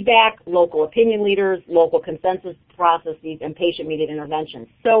and feedback, local opinion leaders, local consensus processes, and patient-mediated interventions.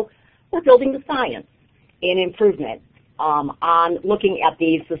 So we're building the science in improvement on looking at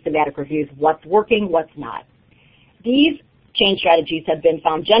these systematic reviews, what's working, what's not. These change strategies have been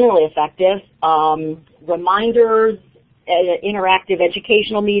found generally effective. Reminders, interactive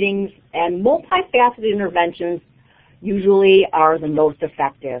educational meetings, and multifaceted interventions usually are the most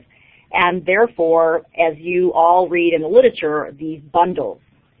effective. And therefore, as you all read in the literature, these bundles.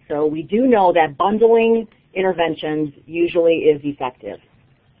 So we do know that bundling interventions usually is effective.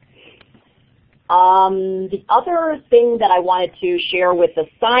 The other thing that I wanted to share with the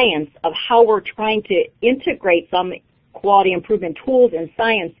science of how we're trying to integrate some quality improvement tools in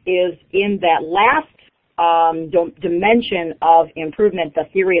science is in that last dimension of improvement, the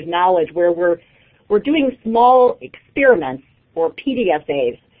theory of knowledge, where we're doing small experiments or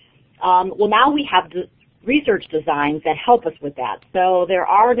PDSAs. Well, now we have research designs that help us with that. So there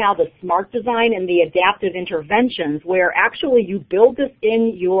are now the SMART design and the adaptive interventions where actually you build this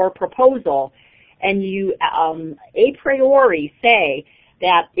in your proposal and you a priori say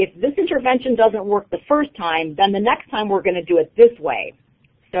that if this intervention doesn't work the first time, then the next time we're going to do it this way.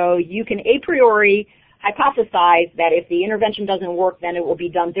 So you can a priori hypothesize that if the intervention doesn't work, then it will be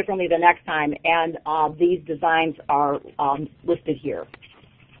done differently the next time, and these designs are listed here.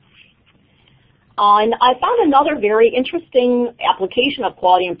 And I found another very interesting application of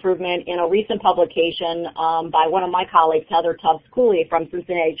quality improvement in a recent publication by one of my colleagues, Heather Tubbs-Cooley from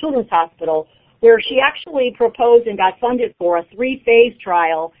Cincinnati Children's Hospital, where she actually proposed and got funded for a 3-phase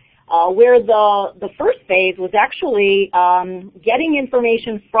trial where the first phase was actually getting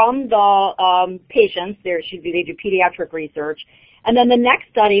information from the patients. They do pediatric research. And then the next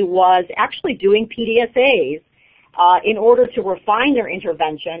study was actually doing PDSAs in order to refine their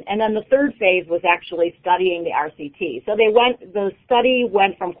intervention. And then the third phase was actually studying the RCT. So the study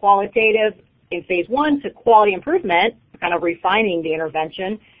went from qualitative in phase 1 to quality improvement, kind of refining the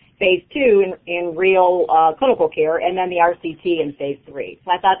intervention, phase 2 in real clinical care, and then the RCT in phase 3.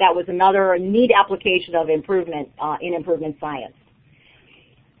 So I thought that was another neat application of improvement in improvement science.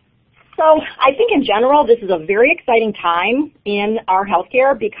 So I think in general this is a very exciting time in our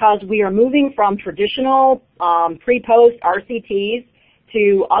healthcare because we are moving from traditional pre-post RCTs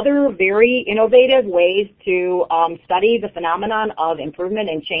to other very innovative ways to study the phenomenon of improvement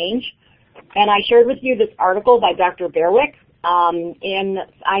and change. And I shared with you this article by Dr. Berwick.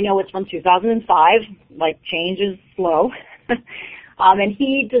 I know it's from 2005, like change is slow. And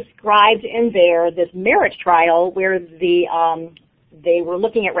he described in there this MERIT trial where they were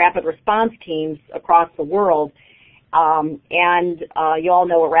looking at rapid response teams across the world. And you all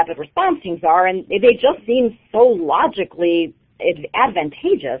know what rapid response teams are, and they just seem so logically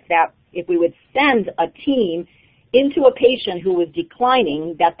advantageous that if we would send a team into a patient who was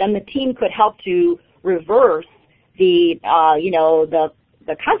declining, that then the team could help to reverse the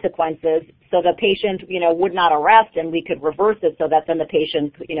consequences, so the patient would not arrest, and we could reverse it so that then the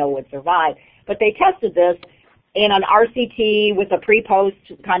patient would survive. But they tested this in an RCT with a pre-post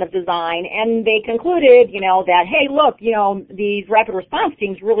kind of design, and they concluded that, hey, look, these rapid response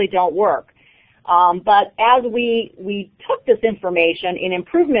teams really don't work. But as we took this information in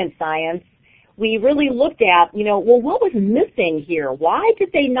improvement science, we really looked at, well, what was missing here? Why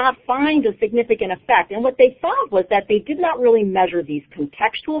did they not find a significant effect? And what they found was that they did not really measure these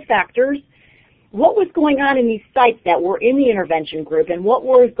contextual factors. What was going on in these sites that were in the intervention group and what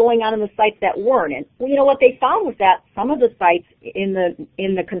was going on in the sites that weren't? And what they found was that some of the sites in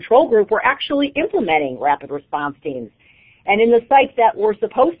the control group were actually implementing rapid response teams. And in the sites that were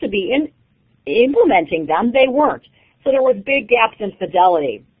supposed to be implementing them, they weren't. So there was big gaps in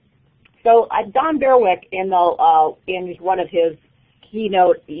fidelity. So Don Berwick, in one of his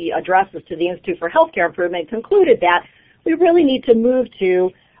keynote addresses to the Institute for Healthcare Improvement, concluded that we really need to move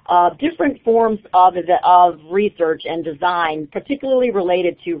to different forms of research and design, particularly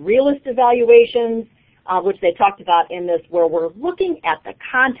related to realist evaluations, which they talked about in this, where we're looking at the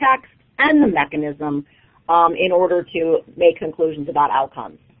context and the mechanism in order to make conclusions about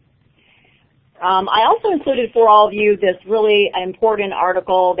outcomes. I also included for all of you this really important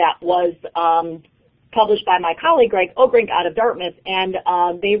article that was published by my colleague Greg Ogrink out of Dartmouth, and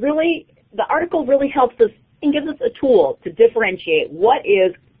the article really helps us and gives us a tool to differentiate what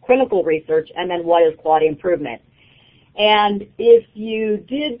is clinical research and then what is quality improvement. And if you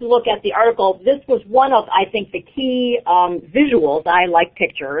did look at the article, this was one of, I think, the key visuals. I like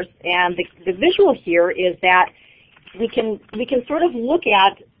pictures, and the visual here is that we can sort of look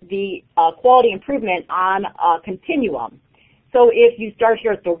at the quality improvement on a continuum. So if you start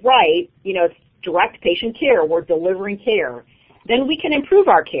here at the right, it's direct patient care. We're delivering care. Then we can improve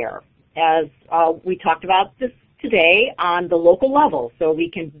our care, as we talked about this today, on the local level. So we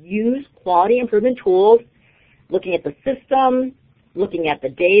can use quality improvement tools, looking at the system, looking at the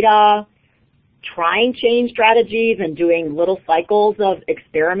data, trying change strategies and doing little cycles of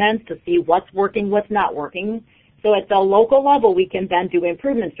experiments to see what's working, what's not working. So at the local level, we can then do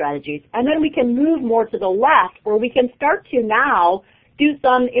improvement strategies. And then we can move more to the left, where we can start to now do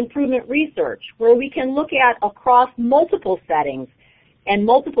some improvement research, where we can look at across multiple settings and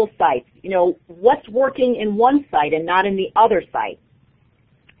multiple sites, what's working in one site and not in the other site.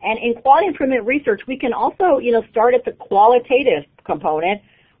 And in quality improvement research, we can also, start at the qualitative component.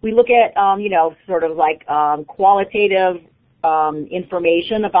 We look at, sort of like qualitative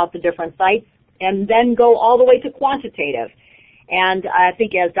information about the different sites, and then go all the way to quantitative. And I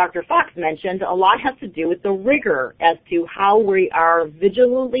think, as Dr. Fox mentioned, a lot has to do with the rigor as to how we are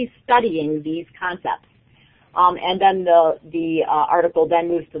vigilantly studying these concepts. And then the article then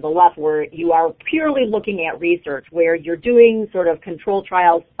moves to the left, where you are purely looking at research, where you're doing sort of control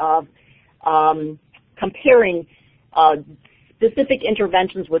trials of comparing specific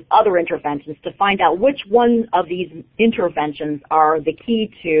interventions with other interventions to find out which one of these interventions are the key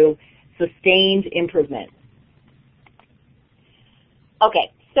to sustained improvement.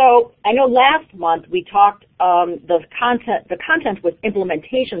 Okay, so I know last month we talked the content was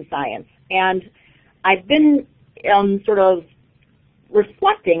implementation science, and I've been sort of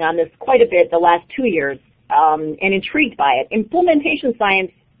reflecting on this quite a bit the last 2 years and intrigued by it. Implementation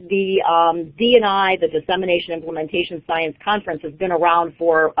science, the D&I, the Dissemination Implementation Science Conference, has been around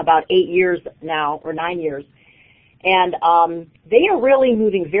for about 8 years now, or 9 years. And they are really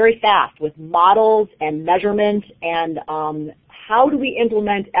moving very fast with models and measurement and how do we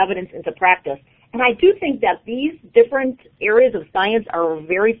implement evidence into practice. And I do think that these different areas of science are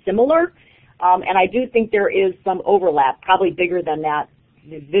very similar, and I do think there is some overlap, probably bigger than that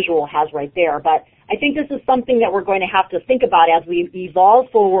the visual has right there. But I think this is something that we're going to have to think about as we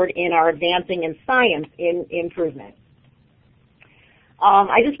evolve forward in our advancing in science in improvement.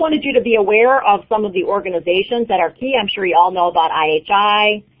 I just wanted you to be aware of some of the organizations that are key. I'm sure you all know about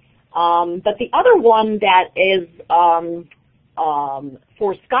IHI. But the other one that is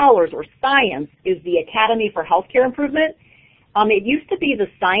for scholars or science is the Academy for Healthcare Improvement. It used to be the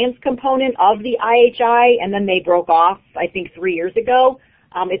science component of the IHI, and then they broke off, I think, 3 years ago.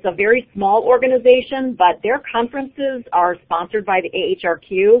 It's a very small organization, but their conferences are sponsored by the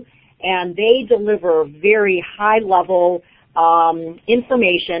AHRQ, and they deliver very high-level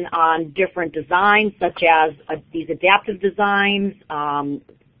information on different designs, such as these adaptive designs,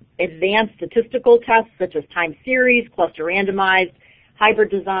 advanced statistical tests such as time series, cluster randomized, hybrid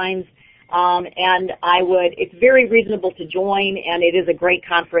designs, and it's very reasonable to join, and it is a great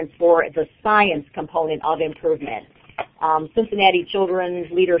conference for the science component of improvement. Cincinnati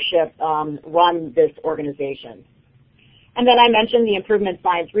Children's Leadership run this organization. And then I mentioned the Improvement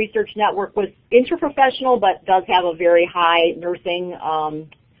Science Research Network was interprofessional, but does have a very high nursing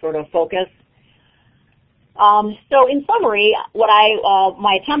sort of focus. So in summary, what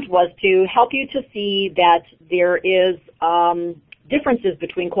my attempt was to help you to see that there is differences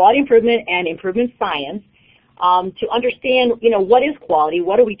between quality improvement and improvement science, to understand, what is quality,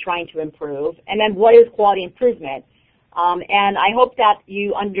 what are we trying to improve, and then what is quality improvement. And I hope that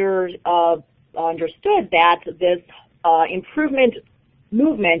you understood that this improvement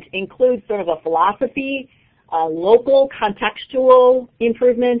movement includes sort of a philosophy, local contextual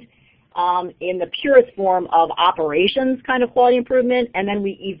improvement in the purest form of operations kind of quality improvement, and then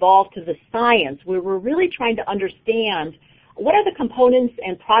we evolve to the science where we're really trying to understand what are the components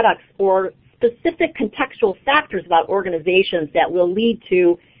and products or specific contextual factors about organizations that will lead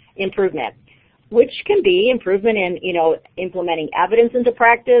to improvement, which can be improvement in, implementing evidence into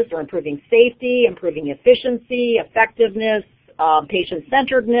practice, or improving safety, improving efficiency, effectiveness,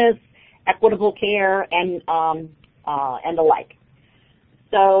 patient-centeredness, equitable care, and the like.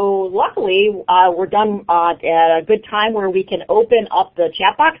 So luckily, we're done at a good time where we can open up the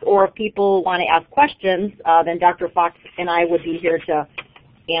chat box, or if people want to ask questions, then Dr. Fox and I would be here to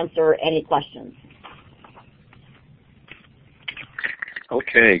answer any questions.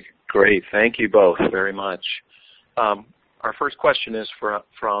 Okay, great. Thank you both very much. Our first question is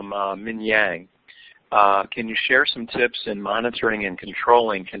from Min Yang. Can you share some tips in monitoring and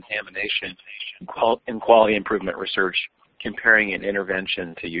controlling contamination in quality improvement research, comparing an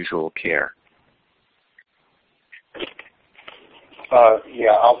intervention to usual care?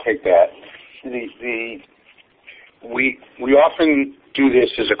 Yeah, I'll take that. We often do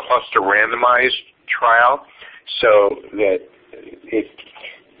this as a cluster randomized trial, so that if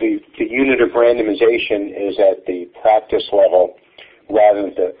the unit of randomization is at the practice level rather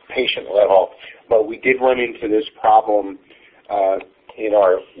than the patient level. But we did run into this problem in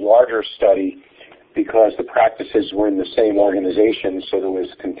our larger study because the practices were in the same organization, so there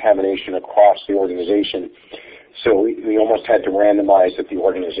was contamination across the organization. So we almost had to randomize at the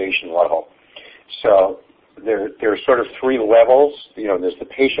organization level. So there are sort of three levels. You know, there's the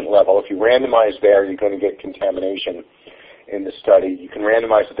patient level. If you randomize there, you're going to get contamination in the study. You can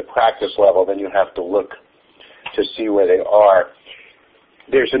randomize at the practice level, then you have to look to see where they are.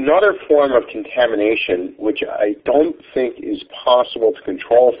 There's another form of contamination which I don't think is possible to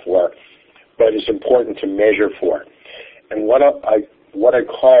control for, but is important to measure for. And what I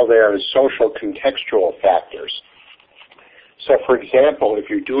call there is social contextual factors. So for example, if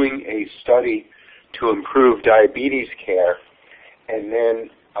you're doing a study to improve diabetes care, and then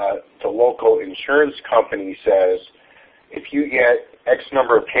the local insurance company says, if you get X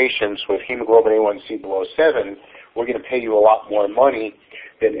number of patients with hemoglobin A1C below 7, we're going to pay you a lot more money,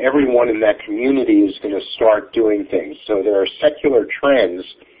 then everyone in that community is going to start doing things. So there are secular trends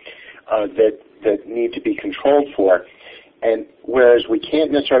that need to be controlled for. And whereas we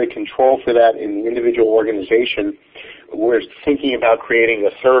can't necessarily control for that in the individual organization, we're thinking about creating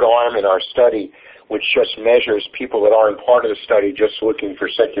a third arm in our study which just measures people that aren't part of the study, just looking for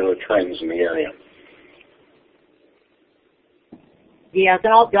secular trends in the area. Yes,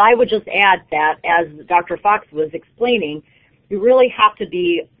 and I would just add that, as Dr. Fox was explaining, you really have to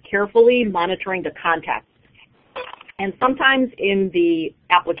be carefully monitoring the context. And sometimes in the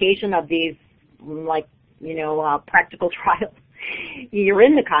application of these, practical trials, you're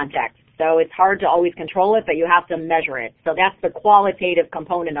in the context. So it's hard to always control it, but you have to measure it. So that's the qualitative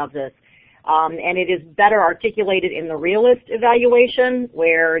component of this. And it is better articulated in the realist evaluation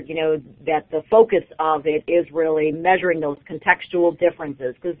where, that the focus of it is really measuring those contextual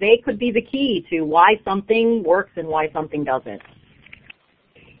differences, because they could be the key to why something works and why something doesn't.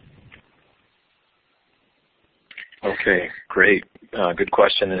 Okay, great. Good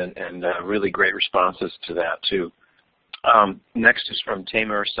question and really great responses to that, too. Next is from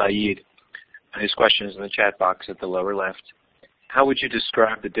Tamer Saeed. His question is in the chat box at the lower left. How would you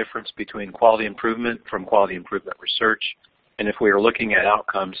describe the difference between quality improvement from quality improvement research? And if we are looking at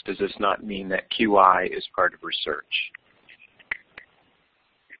outcomes, does this not mean that QI is part of research?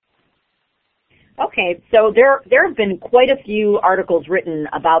 Okay, so there have been quite a few articles written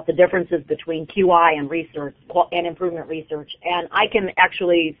about the differences between QI and research and improvement research, and I can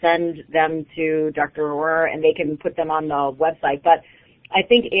actually send them to Dr. Aurora and they can put them on the website. But I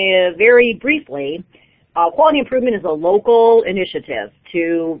think very briefly, quality improvement is a local initiative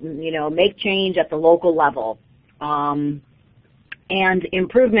to, make change at the local level. And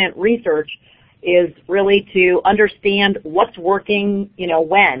improvement research is really to understand what's working,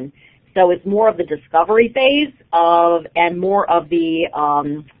 when. So it's more of the discovery phase and more of the,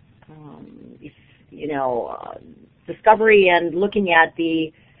 discovery and looking at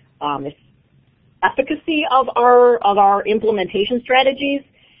the efficacy of our implementation strategies.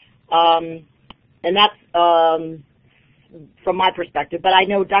 And that's from my perspective. But I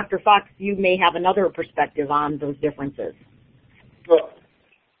know, Dr. Fox, you may have another perspective on those differences. Well,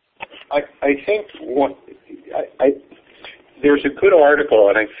 I think there's a good article,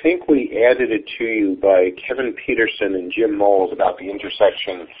 and I think we added it to you by Kevin Peterson and Jim Moles about the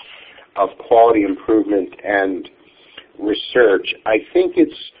intersection of quality improvement and research. I think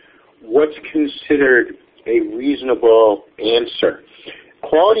it's what's considered a reasonable answer.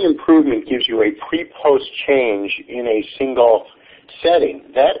 Quality improvement gives you a pre-post change in a single setting.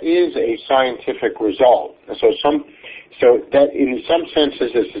 That is a scientific result. So that in some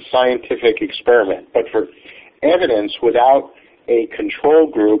senses is a scientific experiment. But for evidence without a control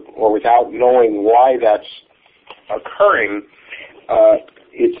group or without knowing why that's occurring,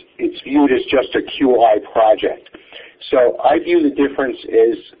 it's viewed as just a QI project. So I view the difference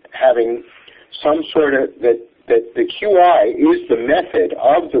as having some sort of that the QI is the method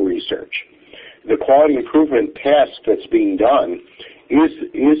of the research. The quality improvement task that's being done is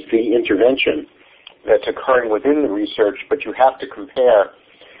the intervention that's occurring within the research, but you have to compare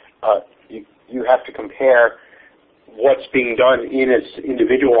you have to compare what's being done in its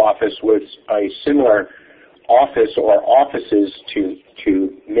individual office with a similar office or offices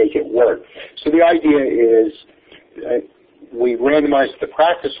to make it work. So the idea is we randomize the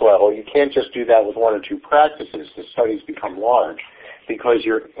practice level. You can't just do that with one or two practices. The studies become large because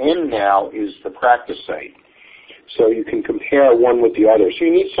your end now is the practice site. So you can compare one with the other. So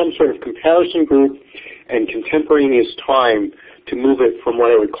you need some sort of comparison group and contemporaneous time to move it from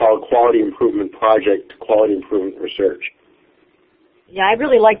what I would call a quality improvement project to quality improvement research. Yeah, I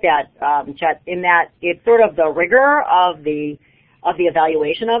really like that, Chet, in that it's sort of the rigor of the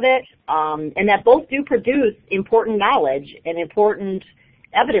evaluation of it, and that both do produce important knowledge and important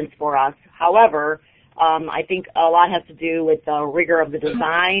evidence for us. However, I think a lot has to do with the rigor of the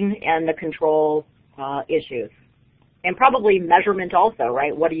design and the control issues. And probably measurement also,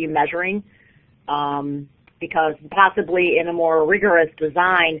 right? What are you measuring? Because possibly in a more rigorous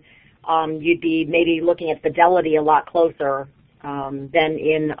design, you'd be maybe looking at fidelity a lot closer than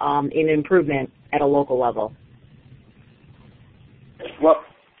in improvement at a local level. Well,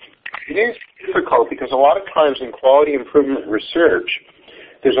 it is difficult because a lot of times in quality improvement research,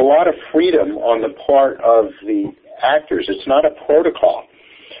 there's a lot of freedom on the part of the actors. It's not a protocol.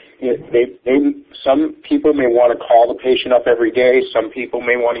 Some people may want to call the patient up every day. Some people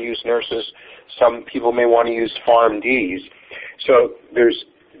may want to use nurses. Some people may want to use PharmDs. So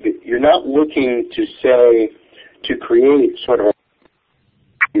you're not looking to create sort of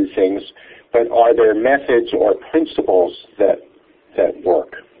things, but are there methods or principles that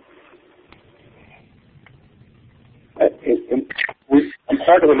work? I'm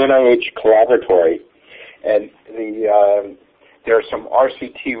part of an NIH collaboratory, and there are some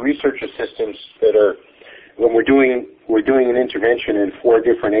RCT research assistants that are, when we're doing an intervention in 4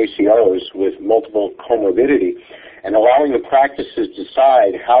 different ACOs with multiple comorbidity, and allowing the practices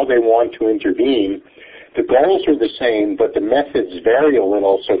decide how they want to intervene. The goals are the same, but the methods vary a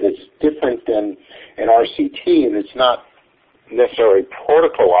little, so that's different than an RCT, and it's not necessarily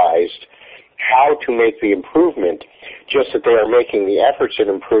protocolized how to make the improvement, just that they are making the efforts at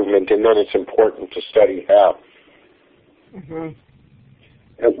improvement, and then it's important to study how.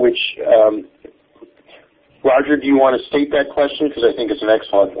 Which, Roger, do you want to state that question? Because I think it's an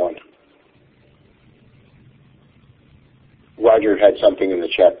excellent one. Roger had something in the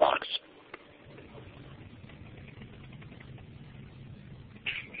chat box.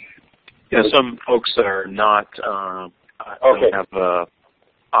 Yeah, some folks are not, don't have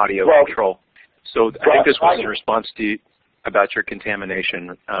audio control. So I think this was in response to you about your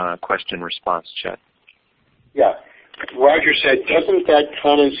contamination question response, Chet. Yeah. Roger said, doesn't that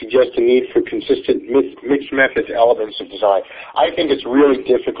comment suggest a need for consistent mixed methods elements of design? I think it's really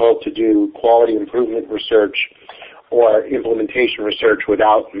difficult to do quality improvement research or implementation research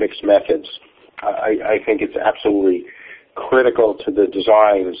without mixed methods. I think it's absolutely critical to the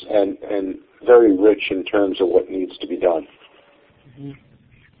designs and very rich in terms of what needs to be done.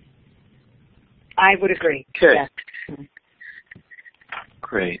 I would agree. Okay. Yes.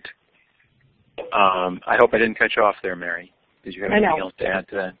 Great. I hope I didn't cut you off there, Mary. Did you have anything else to add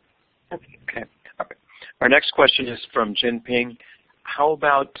to that? Okay. All right. Our next question is from Jinping. How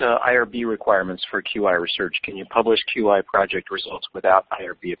about IRB requirements for QI research? Can you publish QI project results without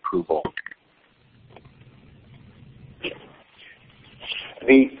IRB approval?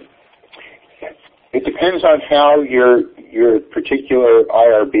 It depends on how your particular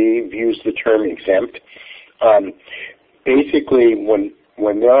IRB views the term exempt. Basically,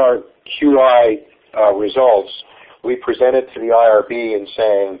 when there are QI results, we present it to the IRB and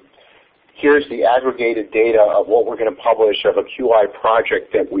saying, here's the aggregated data of what we're going to publish of a QI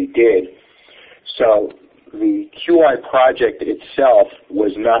project that we did. So the QI project itself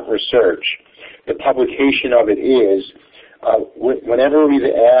was not research. The publication of it is. Whenever we've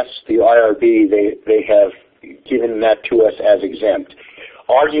asked the IRB, they have given that to us as exempt.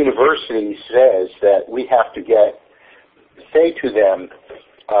 Our university says that we have to say to them,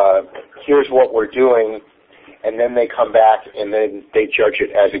 here's what we're doing, and then they come back and then they judge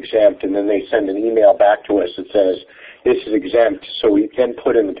it as exempt, and then they send an email back to us that says, this is exempt. So we then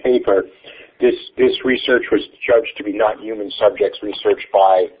put in the paper, this research was judged to be not human subjects research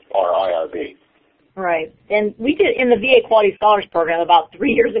by our IRB. Right. And we did, in the VA Quality Scholars Program about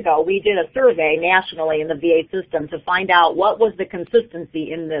 3 years ago, we did a survey nationally in the VA system to find out what was the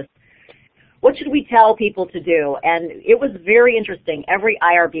consistency in this. What should we tell people to do? And it was very interesting. Every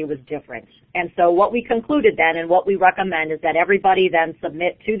IRB was different. And so what we concluded then and what we recommend is that everybody then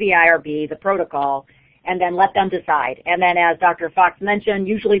submit to the IRB the protocol and then let them decide. And then as Dr. Fox mentioned,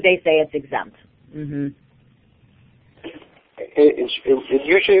 usually they say it's exempt.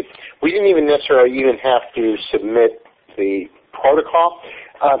 usually, we didn't even necessarily even have to submit the protocol.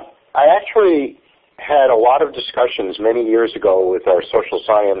 I actually had a lot of discussions many years ago with our social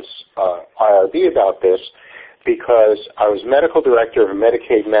science IRB about this, because I was medical director of a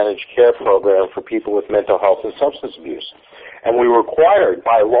Medicaid managed care program for people with mental health and substance abuse. And we were required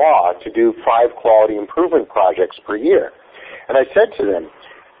by law to do 5 quality improvement projects per year. And I said to them,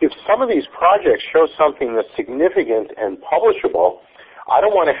 if some of these projects show something that's significant and publishable, I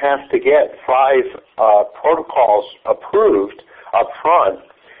don't want to have to get 5 protocols approved up front.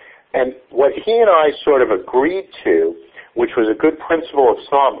 And what he and I sort of agreed to, which was a good principle of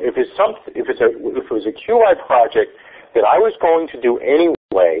thumb, if it was a QI project that I was going to do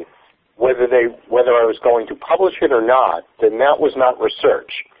anyway, whether I was going to publish it or not, then that was not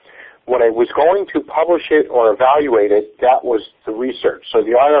research. When I was going to publish it or evaluate it, that was the research. So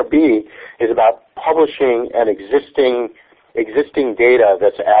the IRB is about publishing an existing data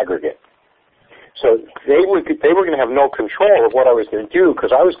that's aggregate. So they were going to have no control of what I was going to do,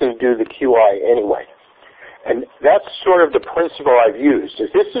 because I was going to do the QI anyway. And that's sort of the principle I've used.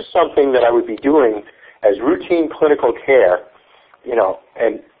 If this is something that I would be doing as routine clinical care,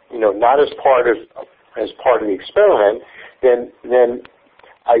 and not as part of the experiment, then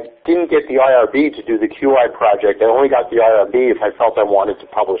I didn't get the IRB to do the QI project. I only got the IRB if I felt I wanted to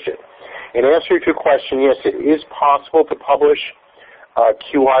publish it. In answer to your question, yes, it is possible to publish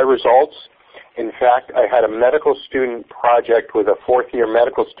QI results. In fact, I had a medical student project with a 4th-year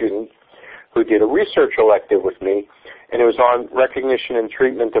medical student who did a research elective with me, and it was on recognition and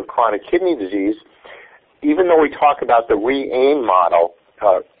treatment of chronic kidney disease. Even though we talk about the RE-AIM model,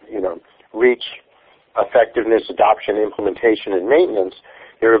 reach, effectiveness, adoption, implementation, and maintenance,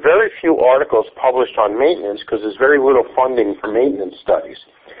 there are very few articles published on maintenance because there's very little funding for maintenance studies.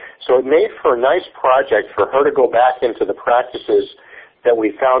 So it made for a nice project for her to go back into the practices that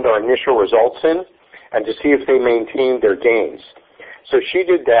we found our initial results in and to see if they maintained their gains. So she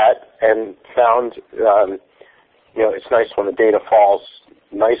did that and found, it's nice when the data falls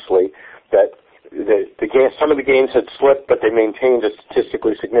nicely, that some of the gains had slipped, but they maintained a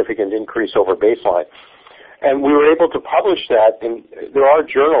statistically significant increase over baseline. And we were able to publish that, and there are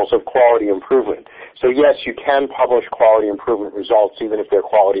journals of quality improvement. So yes, you can publish quality improvement results even if they're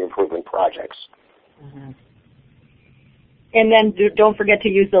quality improvement projects. Mm-hmm. And then don't forget to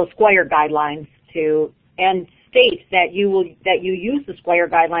use those Squire guidelines and state that you use the Squire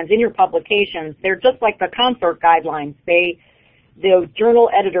guidelines in your publications. They're just like the Consort guidelines. The journal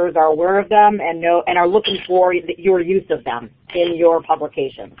editors are aware of them and are looking for your use of them in your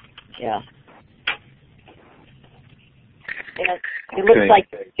publications. Yeah. It looks like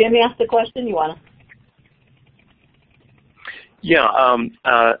Jim asked the question. You want to? Yeah,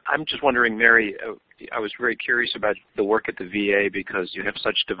 I'm just wondering, Mary, I was very curious about the work at the VA because you have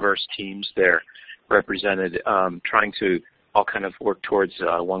such diverse teams there represented, trying to all kind of work towards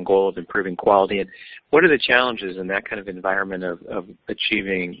one goal of improving quality. And what are the challenges in that kind of environment of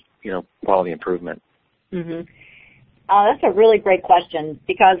achieving, quality improvement? Mm-hmm. That's a really great question,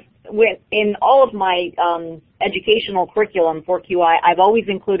 because in all of my educational curriculum for QI, I've always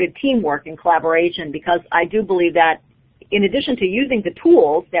included teamwork and collaboration, because I do believe that in addition to using the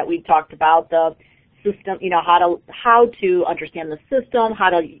tools that we've talked about, the system, how to understand the system, how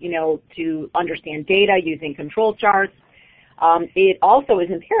to understand data using control charts, it also is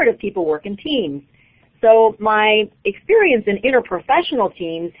imperative people work in teams. So my experience in interprofessional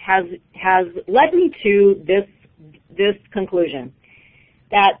teams has led me to this conclusion,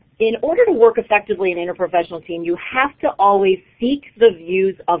 that in order to work effectively in an interprofessional team, you have to always seek the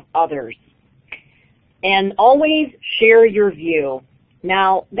views of others and always share your view.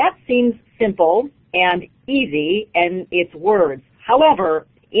 Now, that seems simple and easy, and it's words. However,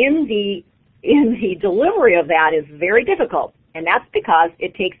 in the delivery of that is very difficult, and that's because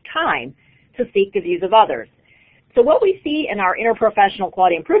it takes time to seek the views of others. So what we see in our interprofessional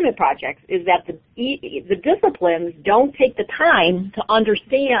quality improvement projects is that the disciplines don't take the time to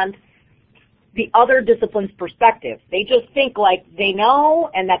understand the other discipline's perspective. They just think like they know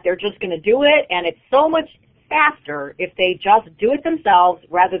and that they're just going to do it, and it's so much faster if they just do it themselves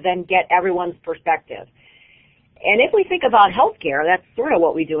rather than get everyone's perspective. And if we think about healthcare, that's sort of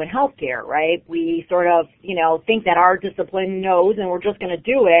what we do in healthcare, right? We sort of, think that our discipline knows and we're just going to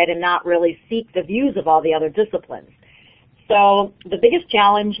do it and not really seek the views of all the other disciplines. So the biggest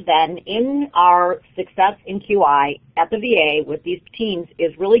challenge then in our success in QI at the VA with these teams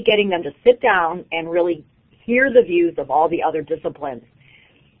is really getting them to sit down and really hear the views of all the other disciplines.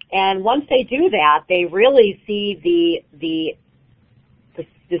 And once they do that, they really see the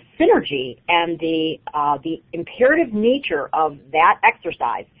the synergy and the imperative nature of that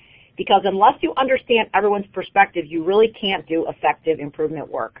exercise, because unless you understand everyone's perspective, you really can't do effective improvement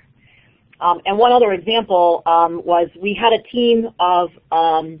work. And one other example was we had a team of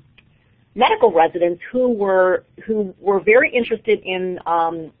medical residents who were very interested in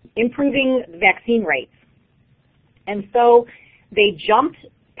improving vaccine rates. And so they jumped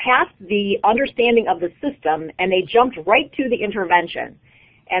past the understanding of the system and they jumped right to the intervention.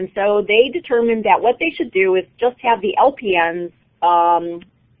 And so they determined that what they should do is just have the LPNs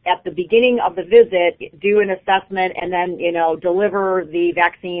at the beginning of the visit do an assessment and then, deliver the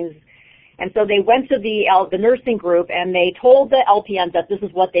vaccines. And so they went to the nursing group and they told the LPNs that this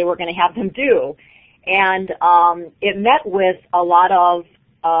is what they were going to have them do. And it met with a lot of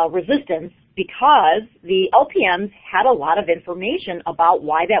resistance because the LPNs had a lot of information about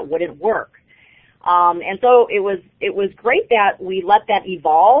why that wouldn't work. And so it was great that we let that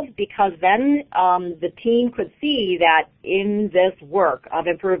evolve, because then the team could see that in this work of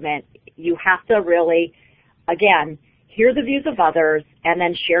improvement, you have to really, again, hear the views of others and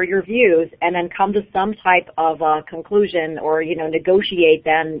then share your views and then come to some type of conclusion, or, negotiate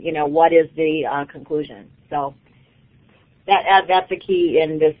then, what is the conclusion. So that's the key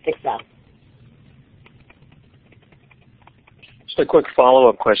in this success. Just a quick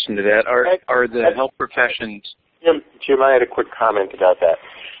follow-up question to that. Are the health professions... Jim, I had a quick comment about that.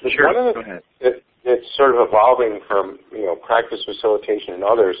 Sure, one of go ahead. It's sort of evolving from, practice facilitation and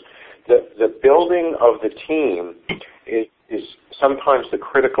others. The building of the team is sometimes the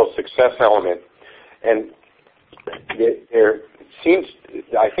critical success element. And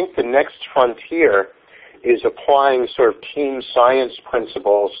I think the next frontier is applying sort of team science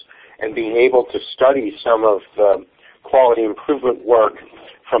principles and being able to study some of the quality improvement work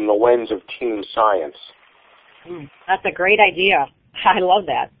from the lens of team science. That's a great idea. I love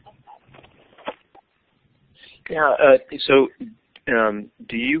that. Yeah. So,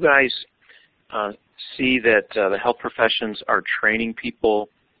 do you guys see that the health professions are training people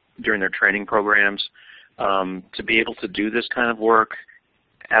during their training programs to be able to do this kind of work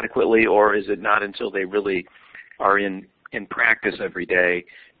adequately, or is it not until they really are in practice every day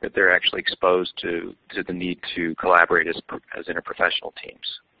that they're actually exposed to the need to collaborate as interprofessional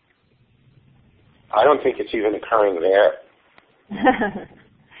teams? I don't think it's even occurring there.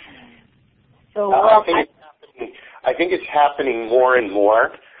 So I think it's happening more and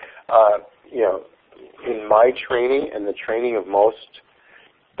more. In my training and the training of most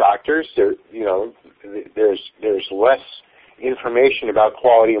doctors, there's less information about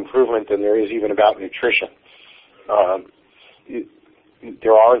quality improvement than there is even about nutrition.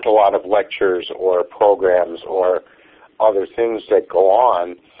 There aren't a lot of lectures or programs or other things that go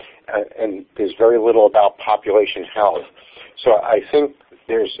on, and there's very little about population health. So I think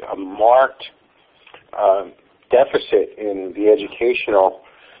there's a marked deficit in the educational,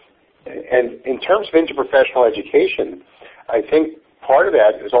 and in terms of interprofessional education, I think part of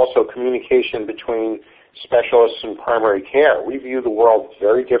that is also communication between specialists and primary care. We view the world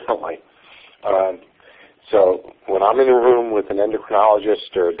very differently. So when I'm in a room with an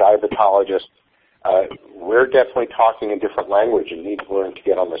endocrinologist or a diabetologist, we're definitely talking a different language and need to learn to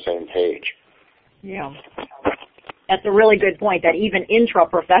get on the same page. Yeah. That's a really good point, that even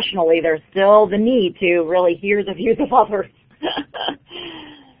intra-professionally, there's still the need to really hear the views of others.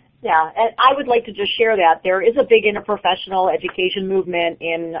 Yeah, and I would like to just share that there is a big interprofessional education movement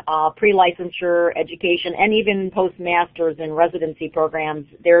in pre-licensure education and even postmasters and residency programs.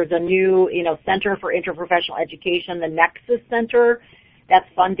 There's a new, Center for Interprofessional Education, the Nexus Center, that's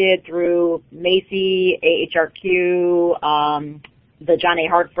funded through Macy, AHRQ, the John A.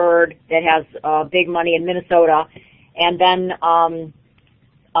 Hartford, that has big money in Minnesota. And then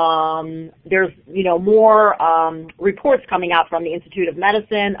there's, more reports coming out from the Institute of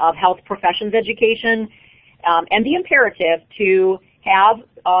Medicine of health professions education, and the imperative to have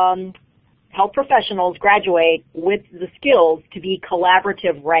health professionals graduate with the skills to be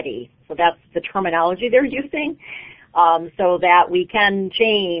collaborative ready. So that's the terminology they're using, so that we can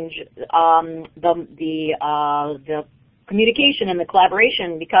change the communication and the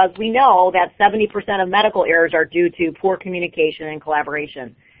collaboration, because we know that 70% of medical errors are due to poor communication and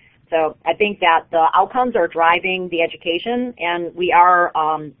collaboration. So I think that the outcomes are driving the education, and we are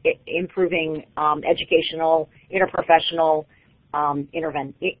improving educational, interprofessional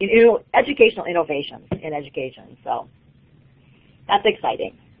educational innovations in education. So that's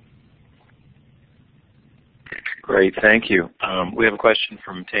exciting. Great, thank you. We have a question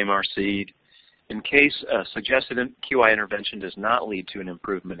from Tamar Seed. In case a suggested QI intervention does not lead to an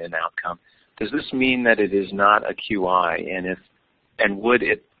improvement in outcome, does this mean that it is not a QI? and would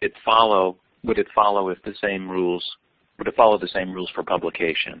it follow if the same rules? Would it follow the same rules for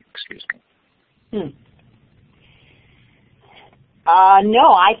publication? Excuse me.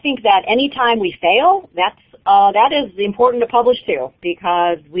 No, I think that anytime we fail, that is important to publish too,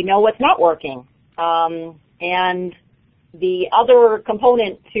 because we know what's not working. And the other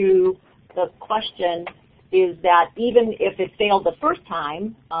component to the question is that even if it failed the first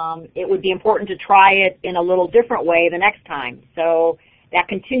time, it would be important to try it in a little different way the next time. So that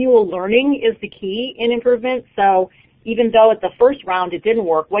continual learning is the key in improvement. So even though at the first round it didn't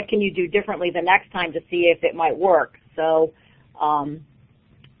work, what can you do differently the next time to see if it might work? So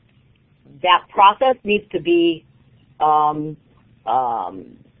that process needs to be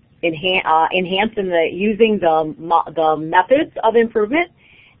enhanced in using the methods of improvement,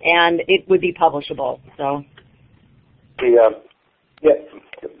 and it would be publishable. So, yeah,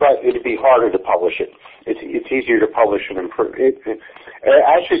 but it'd be harder to publish it. It's easier to publish and improve. It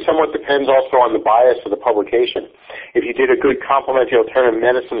actually somewhat depends also on the bias of the publication. If you did a good complementary alternative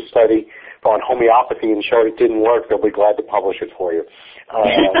medicine study on homeopathy and showed it didn't work, they'll be glad to publish it for you.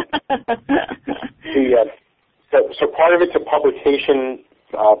 So part of it's a publication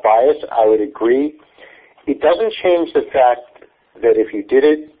bias, I would agree. It doesn't change the fact that if you did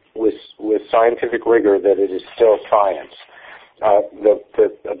it with scientific rigor, that it is still science. The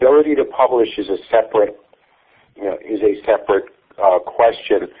ability to publish is a separate,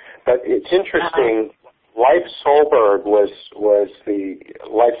 question. But it's interesting. Leif Solberg was the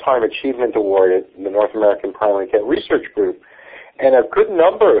Lifetime Achievement Award at the North American Primary Care Research Group, and a good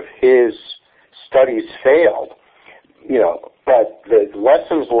number of his studies failed. But the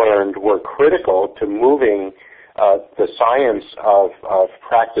lessons learned were critical to moving the science of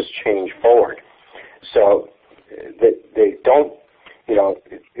practice change forward. So they don't,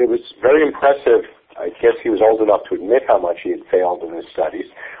 it was very impressive. I guess he was old enough to admit how much he had failed in his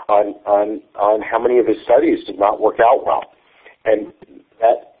studies, on how many of his studies did not work out well. And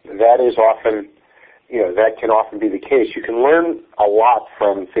that is often, that can often be the case. You can learn a lot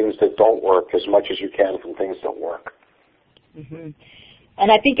from things that don't work as much as you can from things that work. Mm-hmm.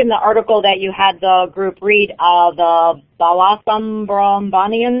 And I think in the article that you had the group read, the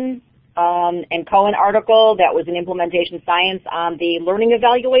Balasubramanian and Cohen article that was in Implementation Science on the learning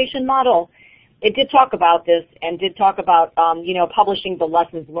evaluation model, it did talk about this and did talk about, publishing the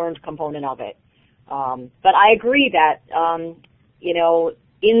lessons learned component of it. But I agree that,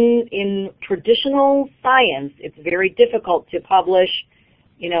 in traditional science, it's very difficult to publish,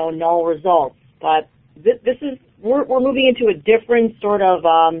 null results. But this is, we're moving into a different sort of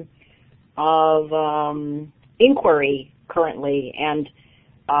inquiry currently, and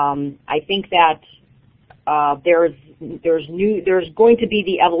I think that there's going to be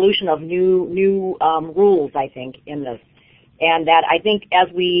the evolution of new rules, I think, in this, and that I think as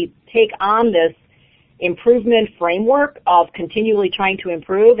we take on this improvement framework of continually trying to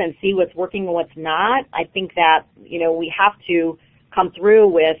improve and see what's working and what's not, I think that we have to come through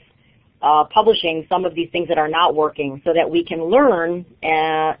with publishing some of these things that are not working so that we can learn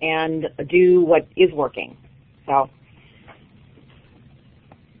and do what is working. So.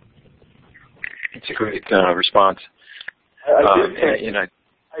 It's a great response. I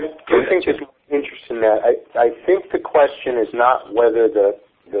do think there's interest in that. I think the question is not whether the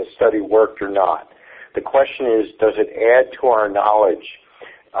study worked or not. The question is, does it add to our knowledge?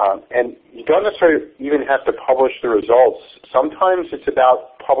 And you don't necessarily even have to publish the results. Sometimes it's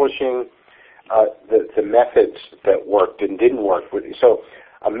about publishing the methods that worked and didn't work. So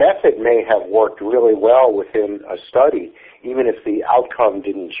a method may have worked really well within a study, even if the outcome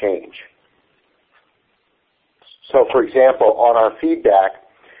didn't change. So, for example, on our feedback,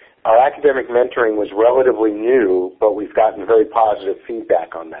 our academic mentoring was relatively new, but we've gotten very positive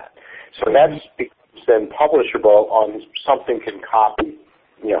feedback on that. So that's then publishable on something can copy,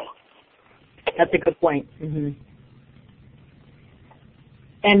 That's a good point. Mm-hmm.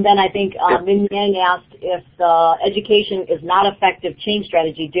 And then I think Min Yang asked if education is not effective change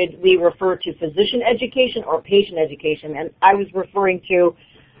strategy, did we refer to physician education or patient education? And I was referring to,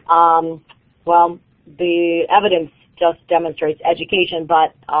 the evidence just demonstrates education,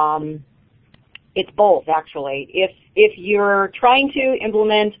 but it's both, actually. If you're trying to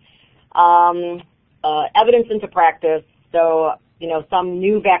implement evidence into practice, so some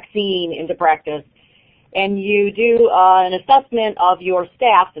new vaccine into practice, and you do an assessment of your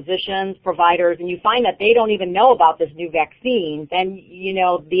staff, physicians, providers, and you find that they don't even know about this new vaccine, then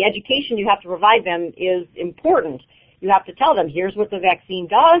the education you have to provide them is important. You have to tell them, here's what the vaccine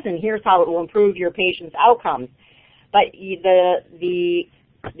does, and here's how it will improve your patient's outcomes. But the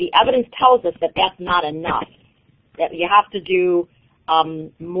evidence tells us that that's not enough, that you have to do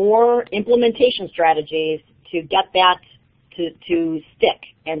more implementation strategies to get that to stick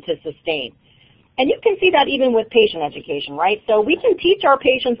and to sustain. And you can see that even with patient education, right? So we can teach our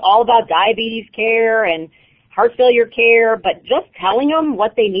patients all about diabetes care and heart failure care, but just telling them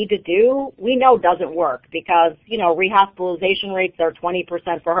what they need to do, we know doesn't work because, rehospitalization rates are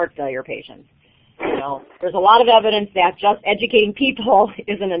 20% for heart failure patients. There's a lot of evidence that just educating people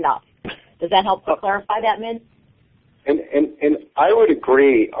isn't enough. Does that help to clarify that, Min? And I would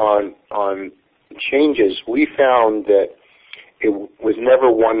agree on changes. We found that it was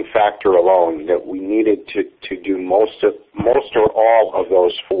never one factor alone, that we needed to do most or all of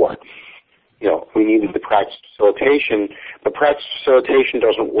those four. We needed the practice facilitation, but practice facilitation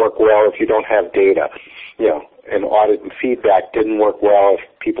doesn't work well if you don't have data. And audit and feedback didn't work well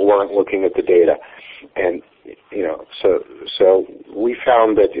if people weren't looking at the data. And, so we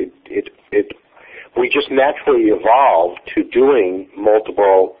found that we just naturally evolved to doing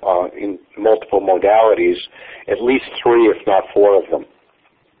in multiple modalities, at least 3, if not 4 of them.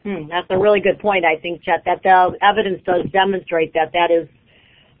 That's a really good point, I think, Chet, that the evidence does demonstrate that is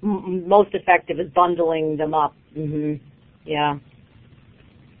most effective is bundling them up. Yeah.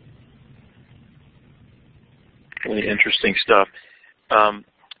 Really interesting stuff.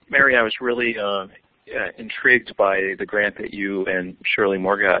 Mary, I was really intrigued by the grant that you and Shirley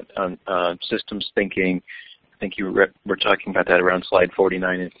Moore got on systems thinking. I think you were talking about that around slide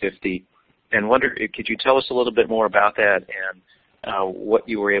 49 and 50. And wonder, could you tell us a little bit more about that and what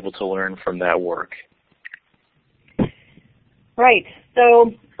you were able to learn from that work? Right.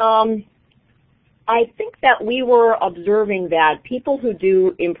 So I think that we were observing that people who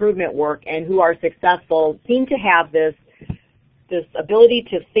do improvement work and who are successful seem to have this ability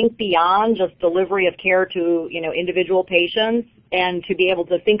to think beyond just delivery of care to individual patients and to be able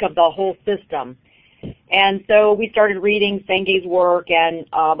to think of the whole system. And so we started reading Senge's work and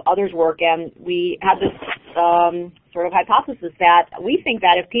others' work, and we had this sort of hypothesis that we think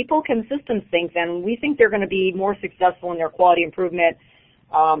that if people can systems think, then we think they're going to be more successful in their quality improvement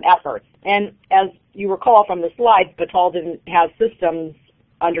efforts. And as you recall from the slides, Batalden has systems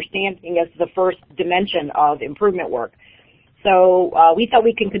understanding as the first dimension of improvement work. So we thought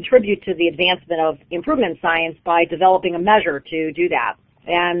we can contribute to the advancement of improvement science by developing a measure to do that.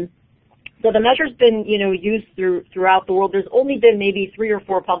 And so the measure's been, used throughout the world. There's only been maybe 3 or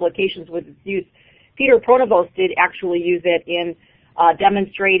 4 publications with its use. Peter Pronovost did actually use it in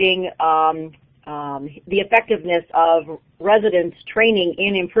demonstrating the effectiveness of residents training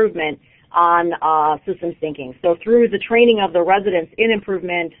in improvement on systems thinking. So through the training of the residents in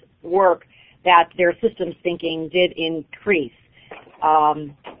improvement work, that their systems thinking did increase.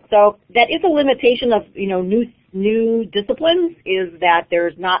 So that is a limitation of new disciplines, is that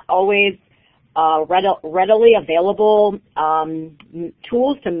there's not always readily available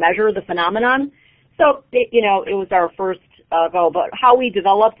tools to measure the phenomenon. So it was our first go. But how we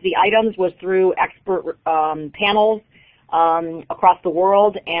developed the items was through expert panels across the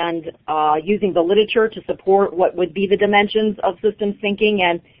world and using the literature to support what would be the dimensions of systems thinking.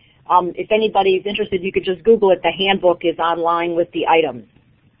 And if anybody's interested, you could just Google it. The handbook is online with the items.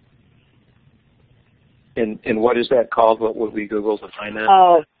 And what is that called? What would we Google to find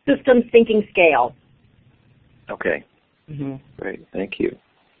that? Systems Thinking Scale. Okay. Great. Thank you.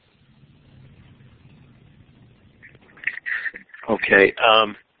 Okay.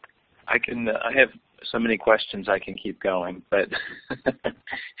 I have so many questions I can keep going, but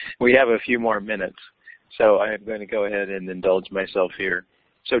we have a few more minutes, so I'm going to go ahead and indulge myself here.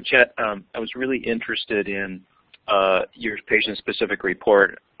 So, Chet, I was really interested in your patient-specific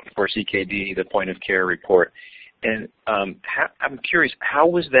report for CKD, the point-of-care report, and I'm curious, how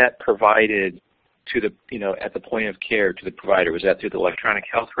was that provided to the, at the point of care to the provider? Was that through the electronic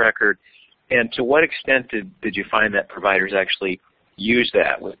health record? And to what extent did you find that providers actually use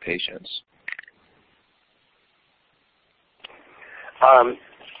that with patients?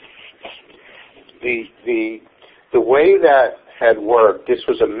 The way that had worked, this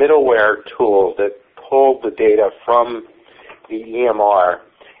was a middleware tool that pulled the data from the EMR,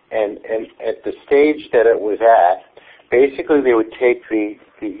 and at the stage that it was at, basically they would take the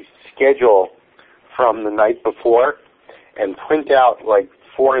schedule from the night before and print out, like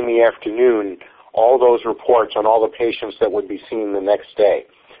 4 in the afternoon, all those reports on all the patients that would be seen the next day.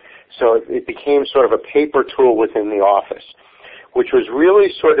 So it became sort of a paper tool within the office, which was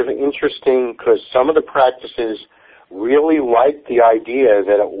really sort of interesting because some of the practices really liked the idea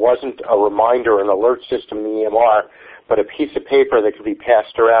that it wasn't a reminder, an alert system in the EMR, but a piece of paper that could be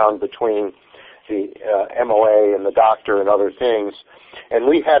passed around between the MOA and the doctor and other things. And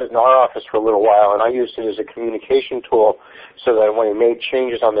we had it in our office for a little while, and I used it as a communication tool so that when I made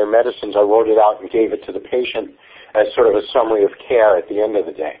changes on their medicines, I wrote it out and gave it to the patient as sort of a summary of care at the end of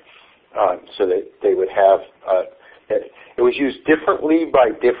the day, so that they would have it was used differently by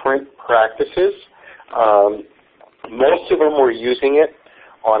different practices. Most of them were using it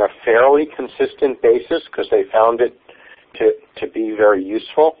on a fairly consistent basis because they found it to be very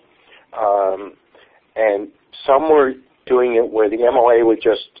useful. And some were doing it where the MOA would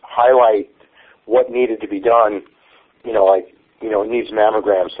just highlight what needed to be done, it needs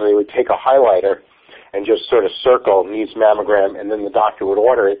mammogram. So they would take a highlighter and just sort of circle needs mammogram, and then the doctor would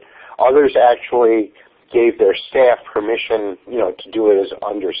order it. Others actually gave their staff permission, to do it as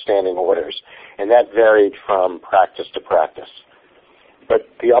understanding orders. And that varied from practice to practice. But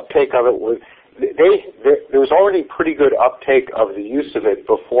the uptake of it was, there was already pretty good uptake of the use of it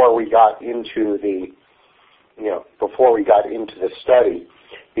before we got into the study,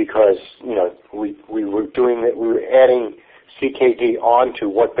 because, we were doing it, we were adding CKD onto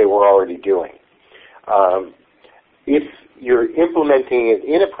what they were already doing. If you're implementing it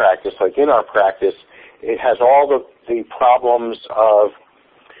in a practice, like in our practice, it has all the problems of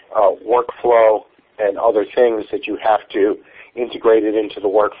workflow and other things that you have to integrate it into the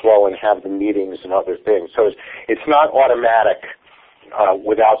workflow and have the meetings and other things. So it's not automatic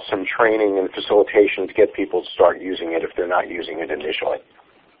without some training and facilitation to get people to start using it if they're not using it initially.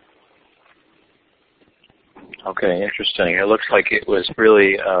 Okay, interesting. It looks like it was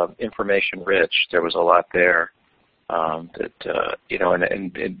really information rich. There was a lot there and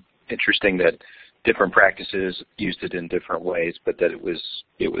interesting that different practices used it in different ways, but that it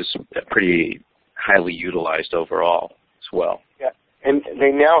was pretty highly utilized overall as well. Yeah, and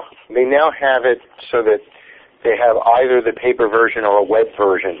they now have it so that they have either the paper version or a web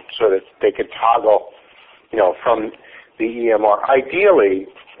version, so that they could toggle, from the EMR. Ideally,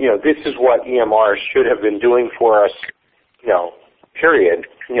 this is what EMRs should have been doing for us, period.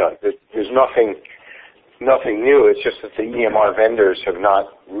 There's nothing new. It's just that the EMR vendors have not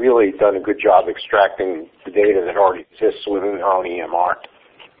really done a good job extracting the data that already exists within their own EMR.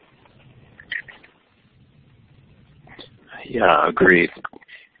 Yeah, agreed.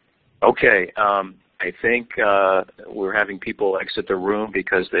 Okay, I think we're having people exit the room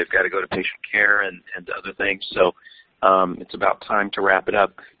because they've got to go to patient care and other things. So it's about time to wrap it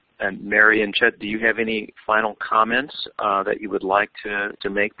up. And Mary and Chet, do you have any final comments that you would like to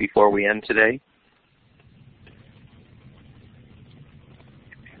make before we end today?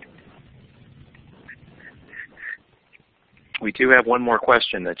 We do have one more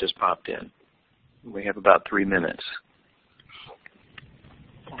question that just popped in. We have about 3 minutes.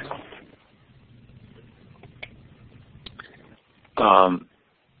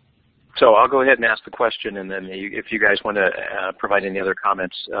 So I'll go ahead and ask the question, and then if you guys want to provide any other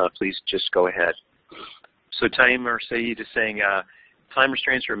comments, please just go ahead. So Taimur Saeed is saying, time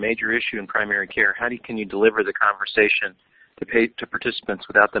restraints are a major issue in primary care. How can you deliver the conversation to participants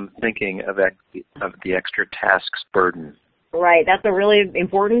without them thinking of the extra tasks burden? Right, that's a really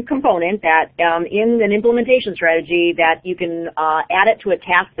important component that in an implementation strategy that you can add it to a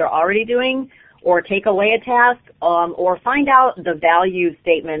task they're already doing, or take away a task, or find out the value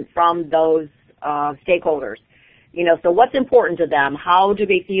statement from those stakeholders. So what's important to them? How do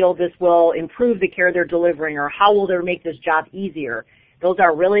they feel this will improve the care they're delivering, or how will they make this job easier? Those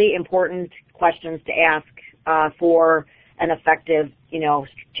are really important questions to ask for an effective,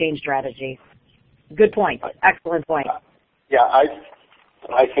 change strategy. Good point. Excellent point. Yeah,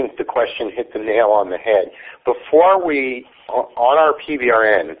 I think the question hit the nail on the head. Before we, on our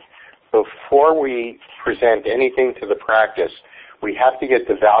PBRN, before we present anything to the practice, we have to get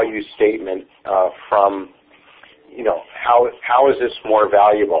the value statement from, how is this more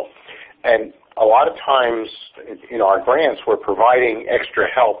valuable? And a lot of times in our grants, we're providing extra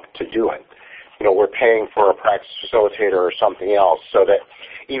help to do it. We're paying for a practice facilitator or something else, so that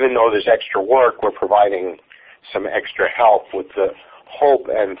even though there's extra work, we're providing some extra help with the hope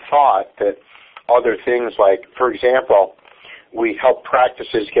and thought that other things like, for example, we help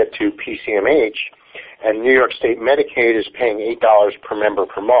practices get to PCMH, and New York State Medicaid is paying $8 per member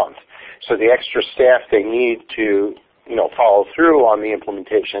per month. So the extra staff they need to, follow through on the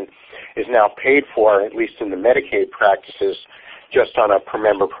implementation is now paid for, at least in the Medicaid practices, just on a per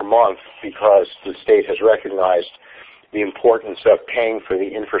member per month, because the state has recognized the importance of paying for the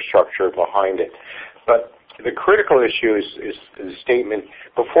infrastructure behind it. But the critical issue is the statement,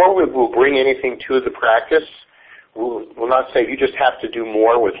 before we will bring anything to the practice, we'll not say you just have to do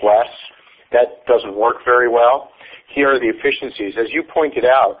more with less. That doesn't work very well. Here are the efficiencies. As you pointed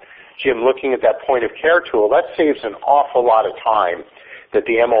out, Jim, looking at that point of care tool, that saves an awful lot of time that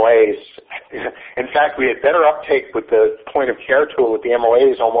the MOAs, in fact, we had better uptake with the point of care tool with the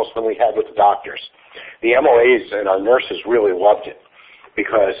MOAs almost than we had with the doctors. The MOAs and our nurses really loved it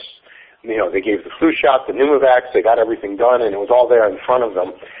because, you know, they gave the flu shot, the pneumovax, they got everything done, and it was all there in front of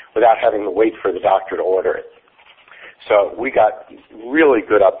them without having to wait for the doctor to order it. So we got really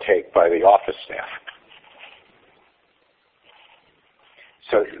good uptake by the office staff.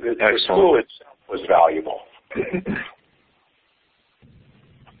 So the tool itself was valuable.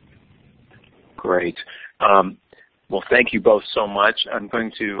 Great. Well, thank you both so much. I'm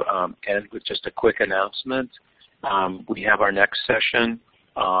going to end with just a quick announcement. We have our next session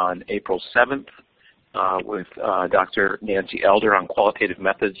on April 7th with Dr. Nancy Elder on qualitative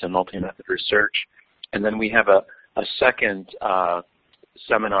methods and multi-method research. And then we have a second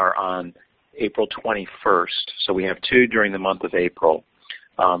seminar on April 21st. So we have two during the month of April.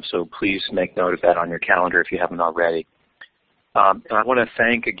 So please make note of that on your calendar if you haven't already. And I want to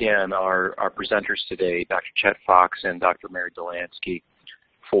thank again our presenters today, Dr. Chet Fox and Dr. Mary Dolansky,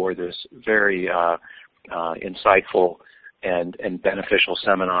 for this very insightful and beneficial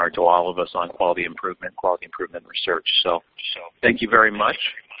seminar to all of us on quality improvement research. So thank you very much.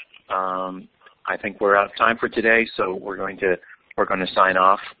 I think we're out of time for today, so we're going to sign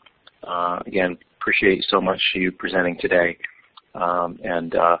off. Again, appreciate so much you presenting today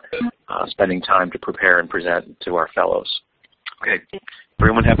and spending time to prepare and present to our fellows. Okay.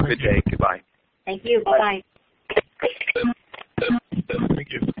 Everyone have a good day. Goodbye. Thank you. Bye-bye.